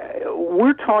 So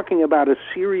we're talking about a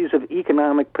series of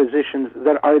economic positions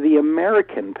that are the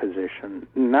American position,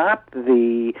 not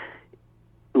the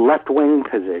left-wing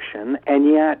position, and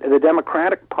yet the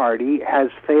Democratic Party has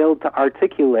failed to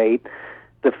articulate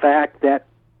the fact that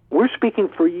we're speaking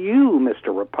for you,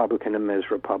 Mr. Republican and Ms.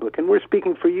 Republican. We're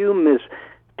speaking for you, Ms.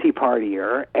 Tea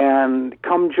Partier, and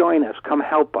come join us, come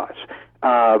help us.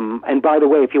 And by the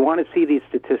way, if you want to see these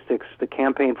statistics, the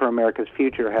Campaign for America's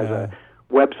Future has a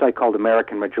website called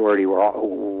American Majority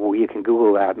where you can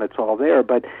Google that, and it's all there.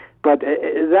 But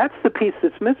that's the piece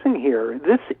that's missing here.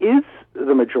 This is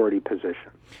the majority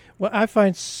position. What I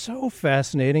find so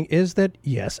fascinating is that,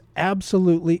 yes,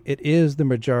 absolutely, it is the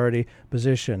majority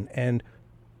position. And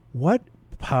what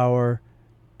power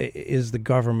is the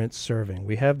government serving?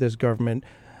 We have this government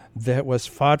that was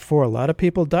fought for, a lot of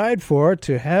people died for,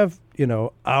 to have,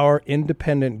 our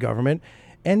independent government,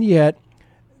 and yet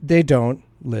they don't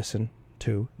listen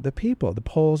to the people. The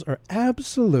polls are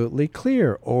absolutely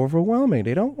clear, overwhelming.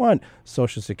 They don't want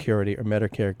Social Security or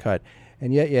Medicare cut,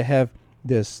 and yet you have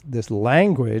this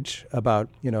language about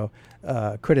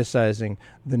criticizing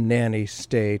the nanny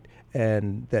state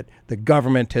and that the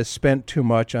government has spent too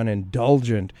much on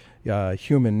indulgent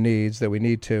human needs, that we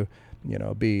need to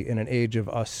be in an age of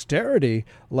austerity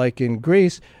like in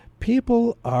Greece.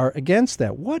 People are against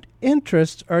that. What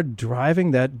interests are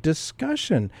driving that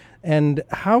discussion, and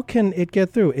how can it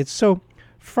get through? It's so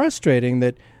frustrating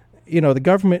that the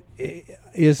government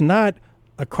is not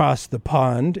across the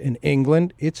pond in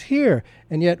England, it's here.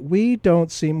 And yet we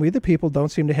the people don't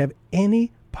seem to have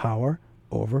any power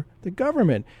over the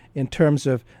government in terms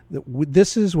of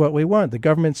this is what we want. The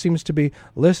government seems to be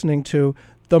listening to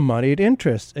the moneyed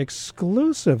interests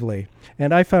exclusively.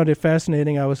 And I found it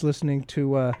fascinating. I was listening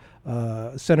to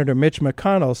Senator Mitch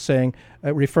McConnell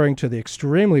referring to the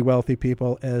extremely wealthy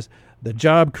people as the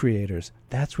job creators.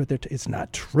 That's what it's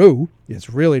not true. It's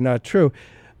really not true.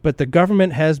 But the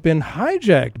government has been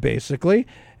hijacked, basically,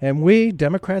 and we,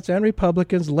 Democrats and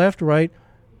Republicans, left, right,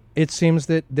 it seems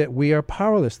that we are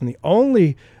powerless. And the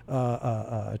only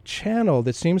channel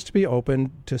that seems to be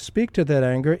open to speak to that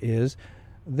anger is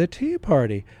the Tea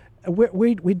Party.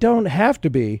 We don't have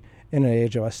to be in an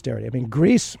age of austerity. I mean,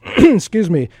 Greece, excuse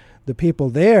me, the people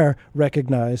there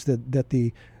recognize that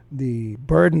the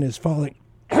burden is falling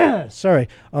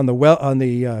on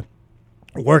the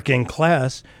working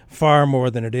class far more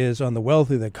than it is on the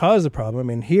wealthy that caused the problem.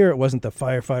 I mean, here it wasn't the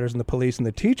firefighters and the police and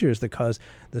the teachers that caused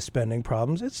the spending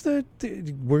problems. It's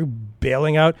we're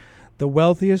bailing out the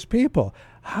wealthiest people.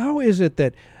 How is it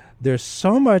that there's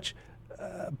so much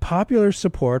popular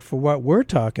support for what we're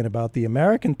talking about, the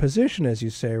American position, as you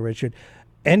say, Richard,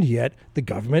 and yet the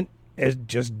government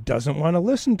just doesn't want to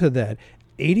listen to that?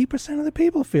 80% of the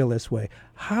people feel this way.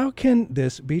 How can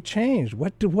this be changed?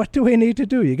 What do we need to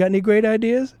do? You got any great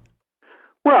ideas?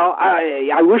 Well,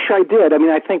 I wish I did. I mean,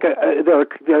 I think there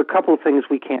are a couple of things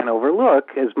we can't overlook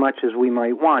as much as we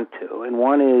might want to, and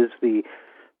one is the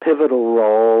pivotal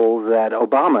role that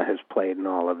Obama has played in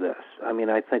all of this. I mean,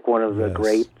 I think one of the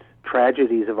great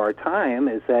tragedies of our time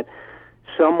is that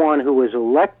someone who was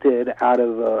elected out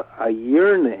of a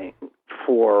yearning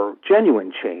for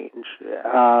genuine change,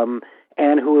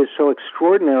 and who is so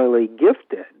extraordinarily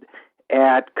gifted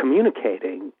at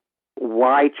communicating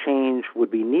why change would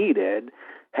be needed,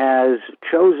 has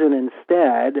chosen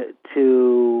instead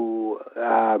to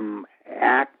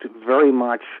act very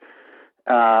much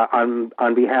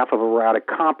on behalf of a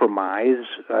radical compromise,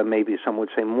 maybe some would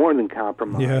say more than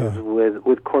compromise,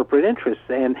 with corporate interests.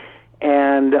 And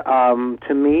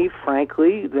to me,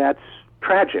 frankly, that's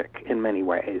tragic in many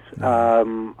ways,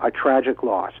 a tragic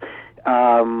loss.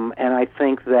 And I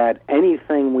think that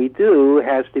anything we do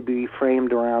has to be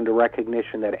framed around a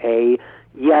recognition that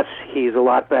yes, he's a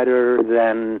lot better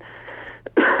than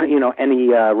any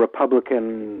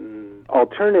Republican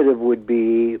alternative would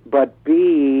be, but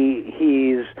B,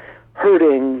 he's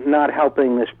hurting, not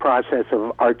helping this process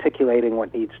of articulating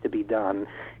what needs to be done.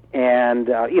 And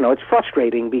it's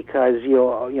frustrating because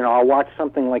I'll watch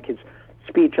something like his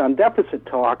speech on deficit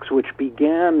talks, which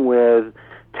began with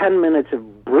 10 minutes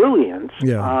of brilliance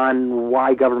on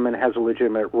why government has a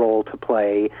legitimate role to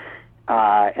play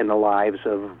in the lives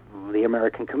of the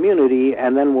American community,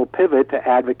 and then we'll pivot to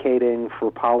advocating for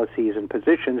policies and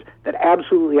positions that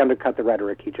absolutely undercut the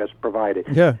rhetoric he just provided.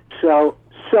 Yeah. So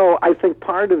I think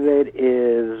part of it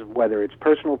is, whether it's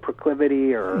personal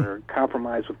proclivity or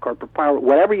compromise with corporate power,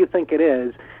 whatever you think it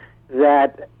is,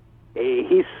 that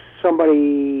he's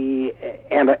somebody,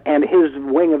 and his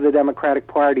wing of the Democratic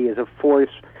Party is a force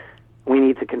we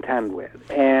need to contend with.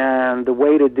 And the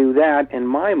way to do that, in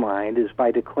my mind, is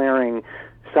by declaring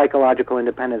psychological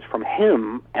independence from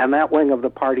him and that wing of the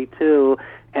party too,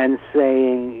 and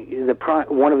saying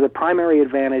one of the primary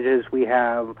advantages we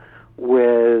have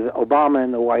with Obama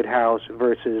in the White House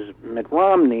versus Mitt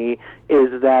Romney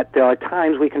is that there are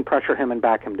times we can pressure him and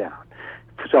back him down.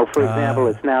 So, for example,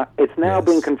 it's now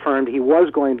been confirmed he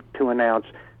was going to announce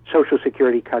Social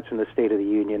Security cuts in the State of the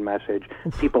Union message.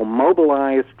 People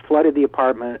mobilized, flooded the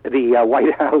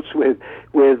White House with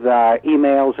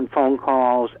emails and phone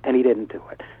calls, and he didn't do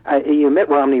it. Mitt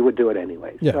Romney would do it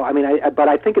anyway. Yeah. So, but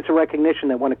I think it's a recognition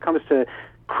that when it comes to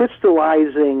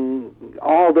crystallizing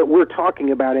all that we're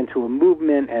talking about into a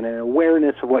movement and an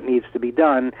awareness of what needs to be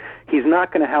done, he's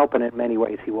not going to help, and in many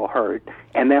ways he will hurt.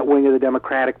 And that wing of the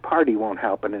Democratic Party won't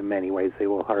help, and in many ways they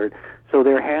will hurt. So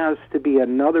there has to be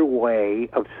another way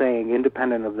of saying,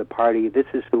 independent of the party, this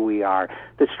is who we are.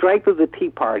 The strength of the Tea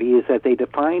Party is that they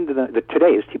defined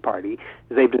today's Tea Party,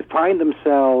 they've defined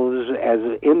themselves as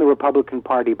in the Republican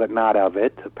Party but not of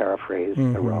it, to paraphrase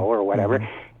Thoreau or whatever.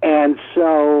 And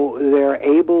so they're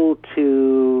able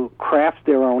to craft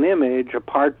their own image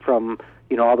apart from,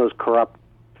 all those corrupt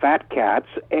fat cats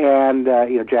and,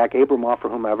 Jack Abramoff or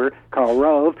whomever, Karl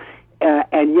Rove.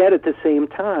 And yet at the same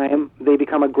time, they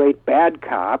become a great bad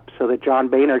cop so that John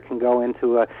Boehner can go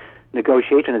into a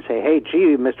negotiation and say, hey,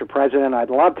 gee, Mr. President, I'd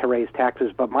love to raise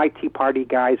taxes, but my Tea Party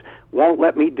guys won't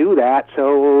let me do that,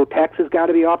 so taxes got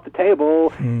to be off the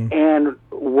table. And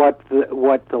what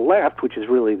the left, which is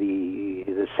really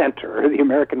the center, the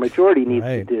American majority, needs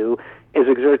to do is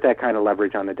exert that kind of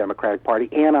leverage on the Democratic Party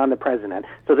and on the president.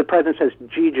 So the president says,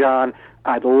 gee, John,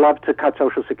 I'd love to cut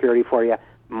Social Security for you.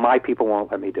 My people won't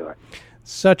let me do it.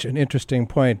 Such an interesting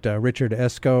point. Richard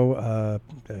Esco,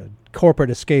 corporate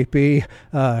escapee,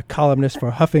 columnist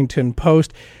for Huffington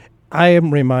Post. I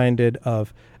am reminded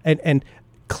of, and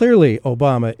clearly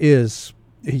Obama is,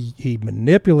 he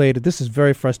manipulated, this is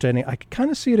very frustrating. I could kind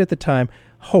of see it at the time,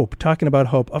 hope, talking about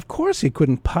hope. Of course he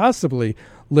couldn't possibly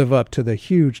live up to the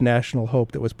huge national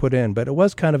hope that was put in, but it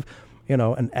was kind of,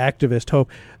 an activist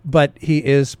hope. But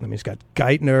he's got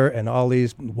Geithner and all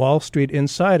these Wall Street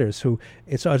insiders who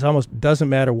it almost doesn't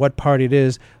matter what party it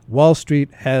is. Wall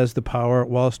Street has the power.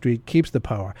 Wall Street keeps the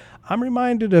power. I'm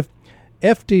reminded of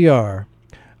FDR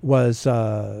was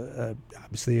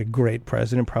obviously a great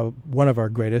president, probably one of our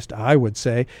greatest, I would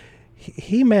say.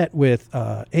 He met with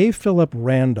A. Philip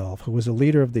Randolph, who was a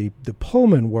leader of the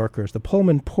Pullman workers, the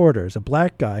Pullman porters, a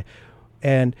black guy,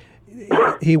 and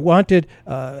he wanted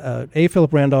A.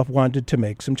 Philip Randolph wanted to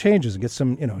make some changes and get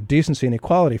some decency and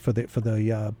equality for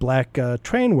the black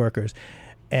train workers.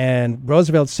 And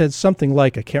Roosevelt said something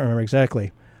like, I can't remember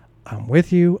exactly, "I'm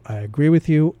with you, I agree with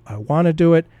you, I want to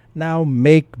do it, now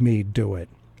make me do it."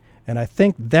 And I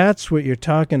think that's what you're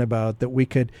talking about, that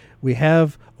we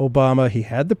have Obama, he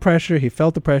had the pressure, he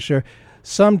felt the pressure.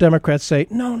 Some Democrats say,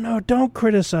 no, don't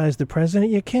criticize the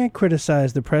president, you can't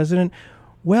criticize the president.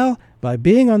 Well, by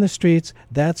being on the streets,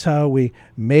 that's how we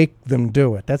make them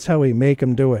do it. That's how we make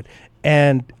them do it.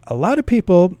 And a lot of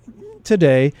people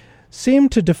today seem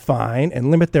to define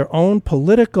and limit their own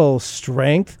political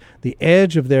strength, the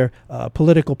edge of their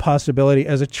political possibility,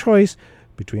 as a choice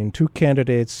between two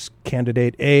candidates,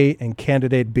 candidate A and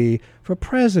candidate B, for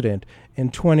president in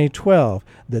 2012,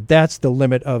 that's the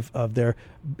limit of their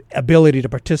ability to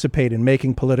participate in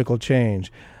making political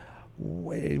change.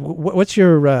 What's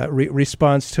your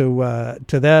response to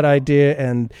that idea,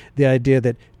 and the idea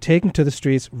that taking to the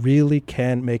streets really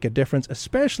can make a difference,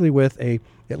 especially with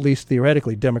at least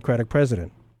theoretically, Democratic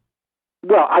president?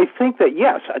 Well, I think that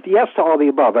yes to all the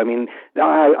above. I mean,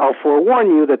 I'll forewarn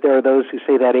you that there are those who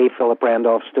say that A. Philip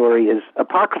Randolph story is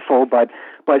apocryphal, but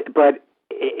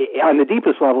on the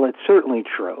deepest level, it's certainly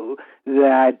true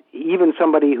that even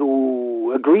somebody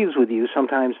who agrees with you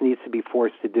sometimes needs to be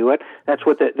forced to do it. That's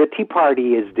what the Tea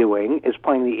Party is doing, is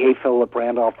playing the A. Philip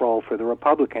Randolph role for the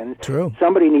Republicans. True.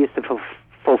 Somebody needs to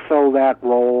fulfill that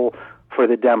role for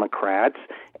the Democrats.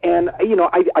 And,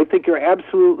 I think you're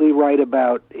absolutely right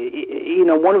about,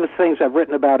 one of the things I've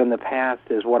written about in the past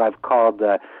is what I've called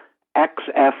the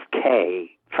XFK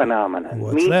phenomenon.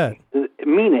 What's that?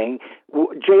 Meaning,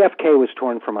 JFK was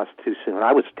torn from us too soon.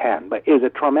 I was 10, but it was a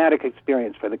traumatic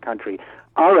experience for the country.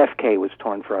 RFK was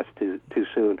torn for us too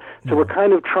soon. So we're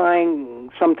kind of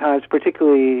trying sometimes,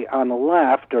 particularly on the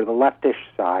left or the leftish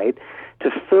side,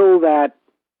 to fill that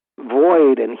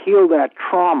void and heal that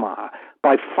trauma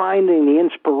by finding the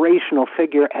inspirational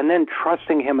figure and then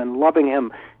trusting him and loving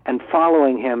him and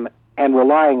following him and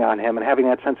relying on him and having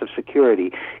that sense of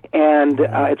security. And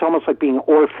it's almost like being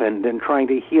orphaned and trying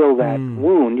to heal that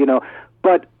wound,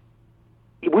 But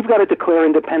we've got to declare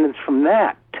independence from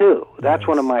that, too. That's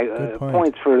one of my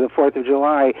points for the 4th of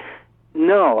July.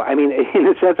 No, I mean, in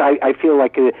a sense, I feel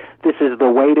like this is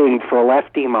the waiting for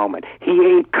lefty moment. He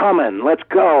ain't coming. Let's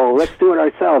go. Let's do it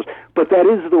ourselves. But that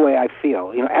is the way I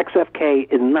feel.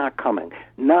 XFK is not coming.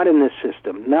 Not in this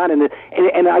system. Not in this.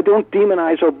 And I don't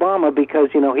demonize Obama because,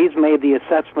 he's made the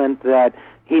assessment that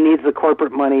he needs the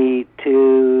corporate money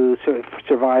to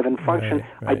survive and function.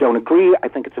 Right. I don't agree. I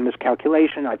think it's a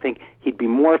miscalculation. I think he'd be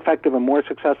more effective and more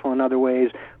successful in other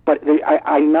ways. But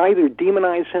I neither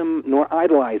demonize him nor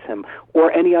idolize him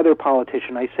or any other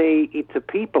politician. I say to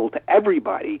people, to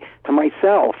everybody, to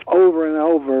myself, over and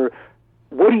over,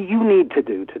 what do you need to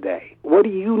do today? What do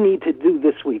you need to do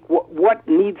this week? What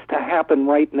needs to happen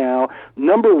right now?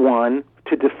 Number one,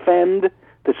 to defend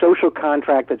the social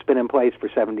contract that's been in place for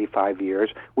 75 years,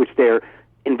 which they're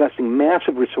investing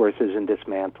massive resources in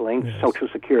dismantling, yes. Social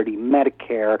Security,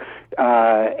 Medicare,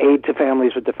 aid to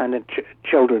families with dependent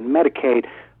children, Medicaid.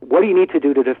 What do you need to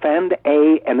do to defend,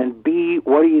 A, and then B,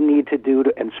 what do you need to do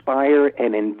to inspire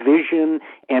and envision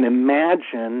and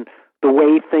imagine the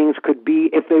way things could be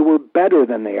if they were better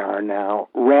than they are now,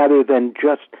 rather than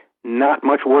just not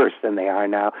much worse than they are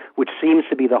now, which seems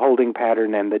to be the holding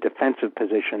pattern and the defensive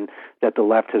position that the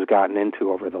left has gotten into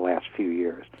over the last few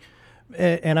years.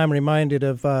 And I'm reminded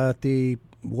of the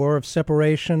War of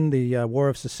Separation, the War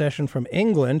of Secession from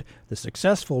England, the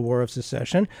successful War of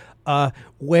Secession,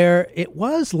 where it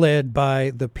was led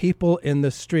by the people in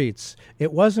the streets.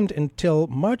 It wasn't until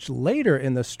much later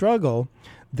in the struggle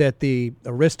that the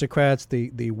aristocrats,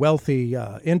 the wealthy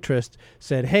interests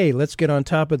said, hey, let's get on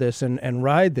top of this and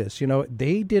ride this.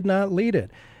 They did not lead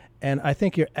it. And I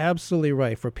think you're absolutely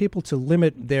right. For people to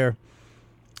limit their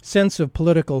sense of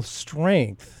political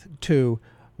strength to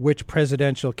which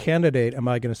presidential candidate am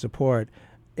I going to support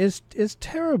is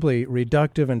terribly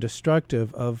reductive and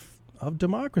destructive of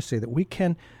democracy, that we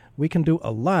can do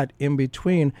a lot in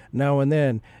between now and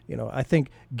then. I think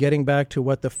getting back to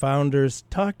what the founders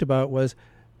talked about was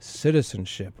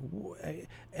citizenship.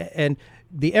 And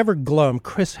the ever glum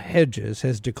Chris Hedges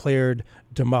has declared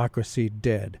democracy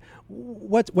dead.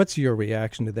 What's your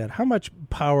reaction to that? How much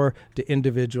power do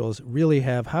individuals really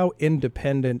have? How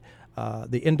independent,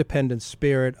 the independent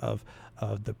spirit of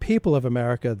the people of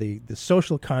America, the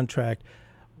social contract,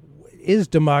 is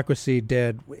democracy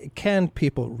dead? Can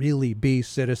people really be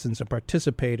citizens and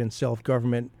participate in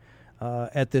self-government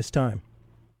at this time?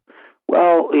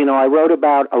 Well, I wrote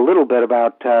a little bit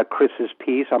about Chris's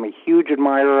piece. I'm a huge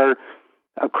admirer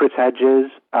of Chris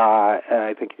Hedges.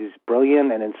 I think he's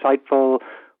brilliant and insightful,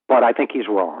 but I think he's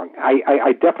wrong.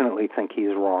 I definitely think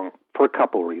he's wrong for a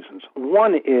couple reasons.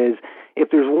 One is, if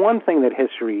there's one thing that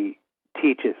history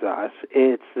teaches us,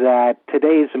 it's that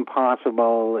today's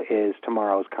impossible is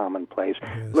tomorrow's commonplace.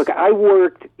 Yes. Look, I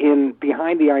worked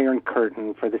behind the Iron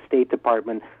Curtain for the State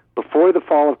Department before the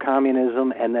fall of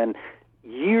communism, and then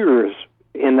years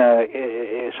in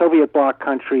the Soviet bloc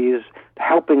countries,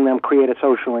 helping them create a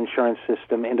social insurance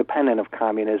system independent of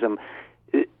communism.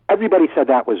 Everybody said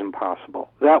that was impossible.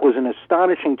 That was an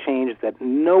astonishing change that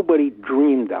nobody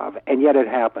dreamed of, and yet it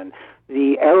happened.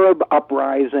 The Arab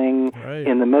uprising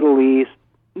in the Middle East,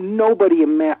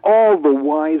 all the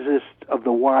wisest of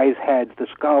the wise heads, the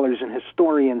scholars and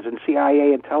historians and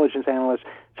CIA intelligence analysts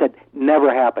said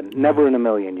never happened, never in a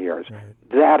million years. Right.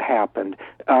 That happened.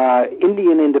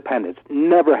 Indian independence,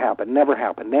 never happened.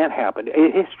 That happened.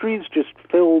 History is just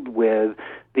filled with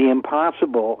the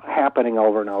impossible happening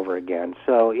over and over again.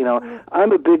 So,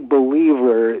 I'm a big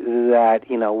believer that,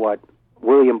 what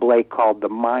William Blake called the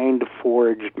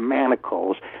mind-forged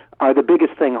manacles are the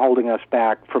biggest thing holding us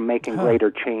back from making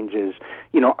greater changes.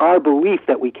 Our belief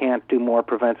that we can't do more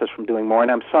prevents us from doing more.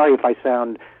 And I'm sorry if I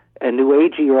sound new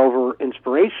agey or over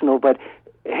inspirational, but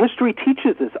history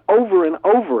teaches this over and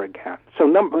over again. So,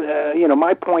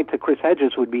 my point to Chris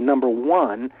Hedges would be, number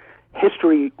one,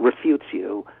 history refutes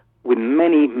you with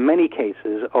many, many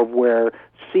cases of where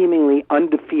seemingly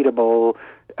undefeatable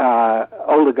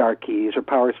oligarchies or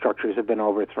power structures have been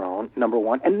overthrown, number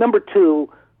one. And number two,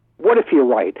 what if you're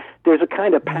right? There's a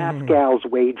kind of Pascal's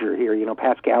wager here.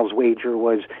 Pascal's wager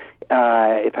was,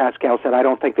 if Pascal said, I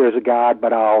don't think there's a God,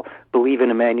 but I'll believe in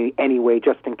him anyway,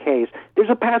 just in case. There's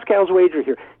a Pascal's wager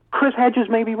here. Chris Hedges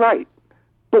may be right,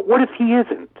 but what if he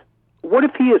isn't? What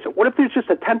if he isn't? What if there's just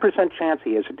a 10% chance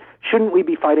he isn't? Shouldn't we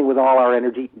be fighting with all our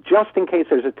energy just in case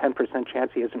there's a 10%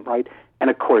 chance he isn't right? And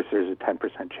of course there's a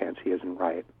 10% chance he isn't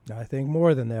right. I think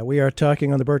more than that. We are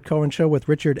talking on The Burt Cohen Show with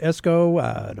Richard Eskow,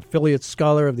 an affiliate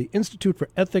scholar of the Institute for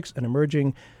Ethics and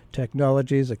Emerging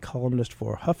Technologies, a columnist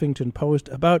for Huffington Post,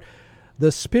 about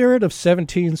the spirit of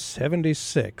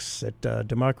 1776, that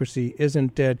democracy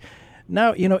isn't dead.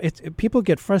 Now, people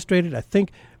get frustrated. I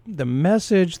think the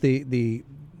message, the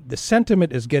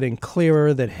sentiment is getting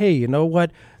clearer that, hey, you know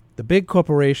what? The big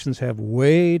corporations have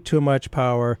way too much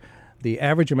power. The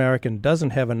average American doesn't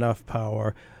have enough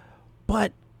power.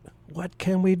 But what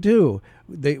can we do?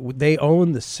 They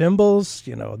own the symbols.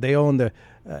 They own the.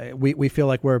 We feel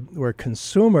like we're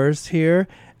consumers here.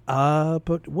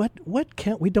 But what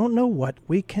can we don't know what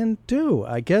we can do.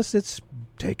 I guess it's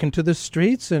taken to the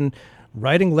streets and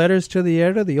writing letters to the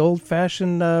editor, the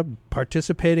old-fashioned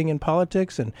participating in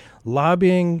politics and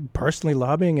personally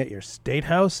lobbying at your state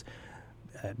house,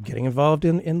 getting involved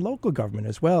in local government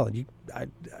as well.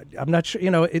 I'm not sure,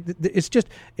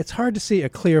 it's hard to see a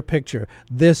clear picture.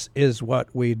 This is what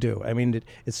we do. I mean,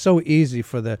 it's so easy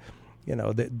for the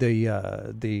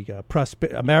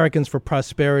Americans for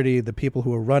Prosperity, the people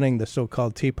who are running the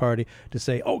so-called Tea Party, to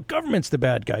say, oh, government's the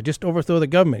bad guy. Just overthrow the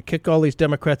government. Kick all these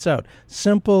Democrats out.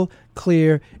 Simple,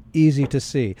 clear, easy to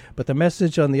see. But the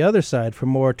message on the other side for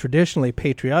more traditionally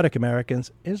patriotic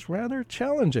Americans is rather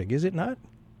challenging, is it not?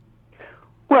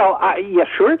 Well, yeah,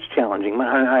 sure it's challenging.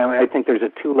 I think there's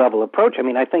a two-level approach. I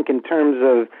mean, I think in terms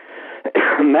of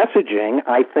messaging,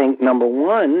 I think number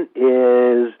one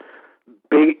is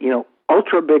big,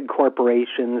 ultra big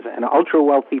corporations and ultra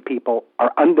wealthy people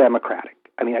are undemocratic.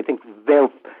 I mean, I think they're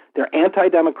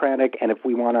anti-democratic, and if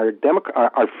we want our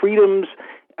freedoms,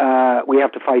 we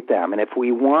have to fight them. And if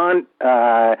we want,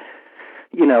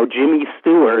 Jimmy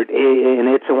Stewart in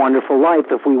It's a Wonderful Life,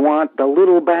 if we want the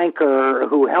little banker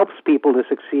who helps people to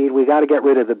succeed, we got to get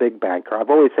rid of the big banker. I've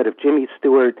always said if Jimmy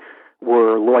Stewart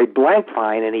were Lloyd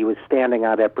Blankfein and he was standing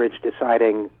on that bridge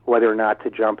deciding whether or not to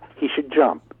jump, he should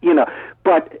jump.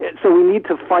 But so we need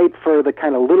to fight for the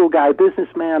kind of little guy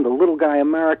businessman, the little guy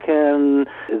American,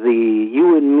 the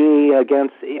you and me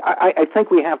against. I think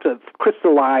we have to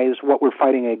crystallize what we're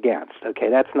fighting against. Okay,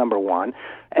 that's number one.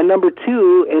 And number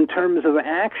two, in terms of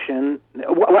action,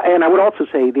 and I would also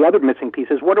say the other missing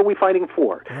piece is what are we fighting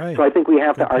for? Right. So I think we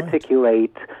have to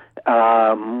articulate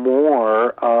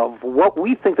more of what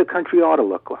we think the country ought to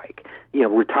look like.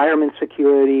 Retirement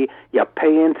security, you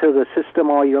pay into the system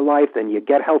all your life, then you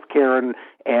get health health care and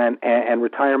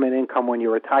retirement income when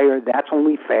you retire. That's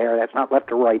only fair. That's not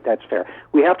left or right. That's fair.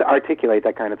 We have to articulate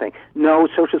that kind of thing. No,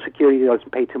 Social Security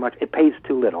doesn't pay too much. It pays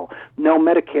too little. No,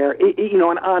 Medicare,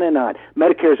 and on and on.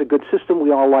 Medicare is a good system.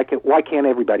 We all like it. Why can't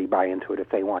everybody buy into it if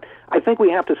they want? I think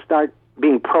we have to start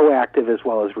being proactive as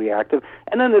well as reactive.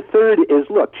 And then the third is,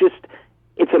 look,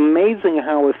 it's amazing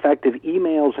how effective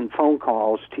emails and phone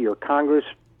calls to your Congress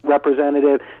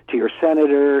representative, to your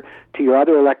senator, to your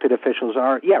other elected officials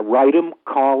are. Yeah, write them,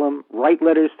 call them, write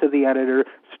letters to the editor,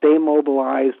 stay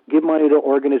mobilized, give money to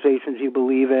organizations you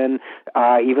believe in,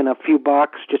 even a few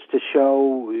bucks just to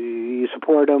show you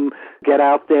support them, get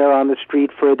out there on the street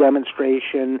for a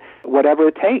demonstration, whatever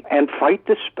it takes, and fight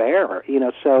despair.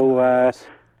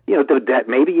 That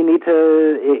maybe you need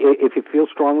to, if you feel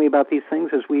strongly about these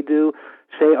things as we do,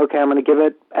 say, okay, I'm going to give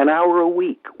it an hour a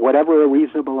week, whatever a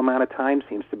reasonable amount of time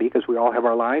seems to be, because we all have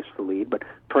our lives to lead. But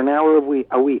for an hour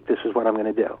a week, this is what I'm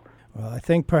going to do. Well, I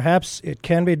think perhaps it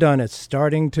can be done. It's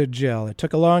starting to gel. It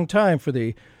took a long time for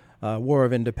the War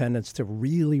of Independence to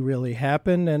really, really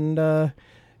happen. And,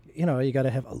 you got to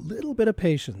have a little bit of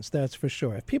patience, that's for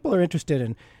sure. If people are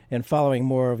interested in following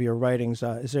more of your writings,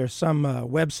 is there some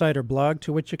website or blog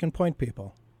to which you can point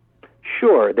people?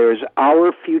 Sure. There's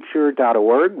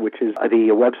ourfuture.org, which is the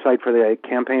website for the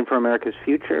Campaign for America's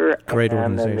Future. Great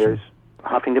organization. And then there's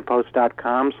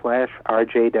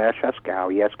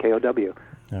huffingtonpost.com/RJ-Eskow, E-S-K-O-W.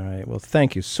 All right. Well,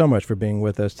 thank you so much for being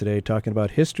with us today, talking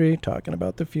about history, talking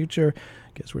about the future. I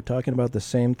guess we're talking about the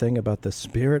same thing, about the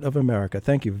spirit of America.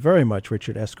 Thank you very much,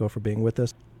 Richard Eskow, for being with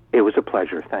us. It was a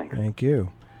pleasure. Thanks. Thank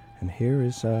you. And here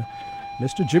is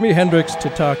Mr. Jimi Hendrix to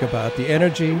talk about the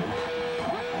energy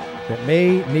that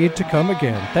may need to come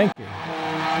again. Thank you.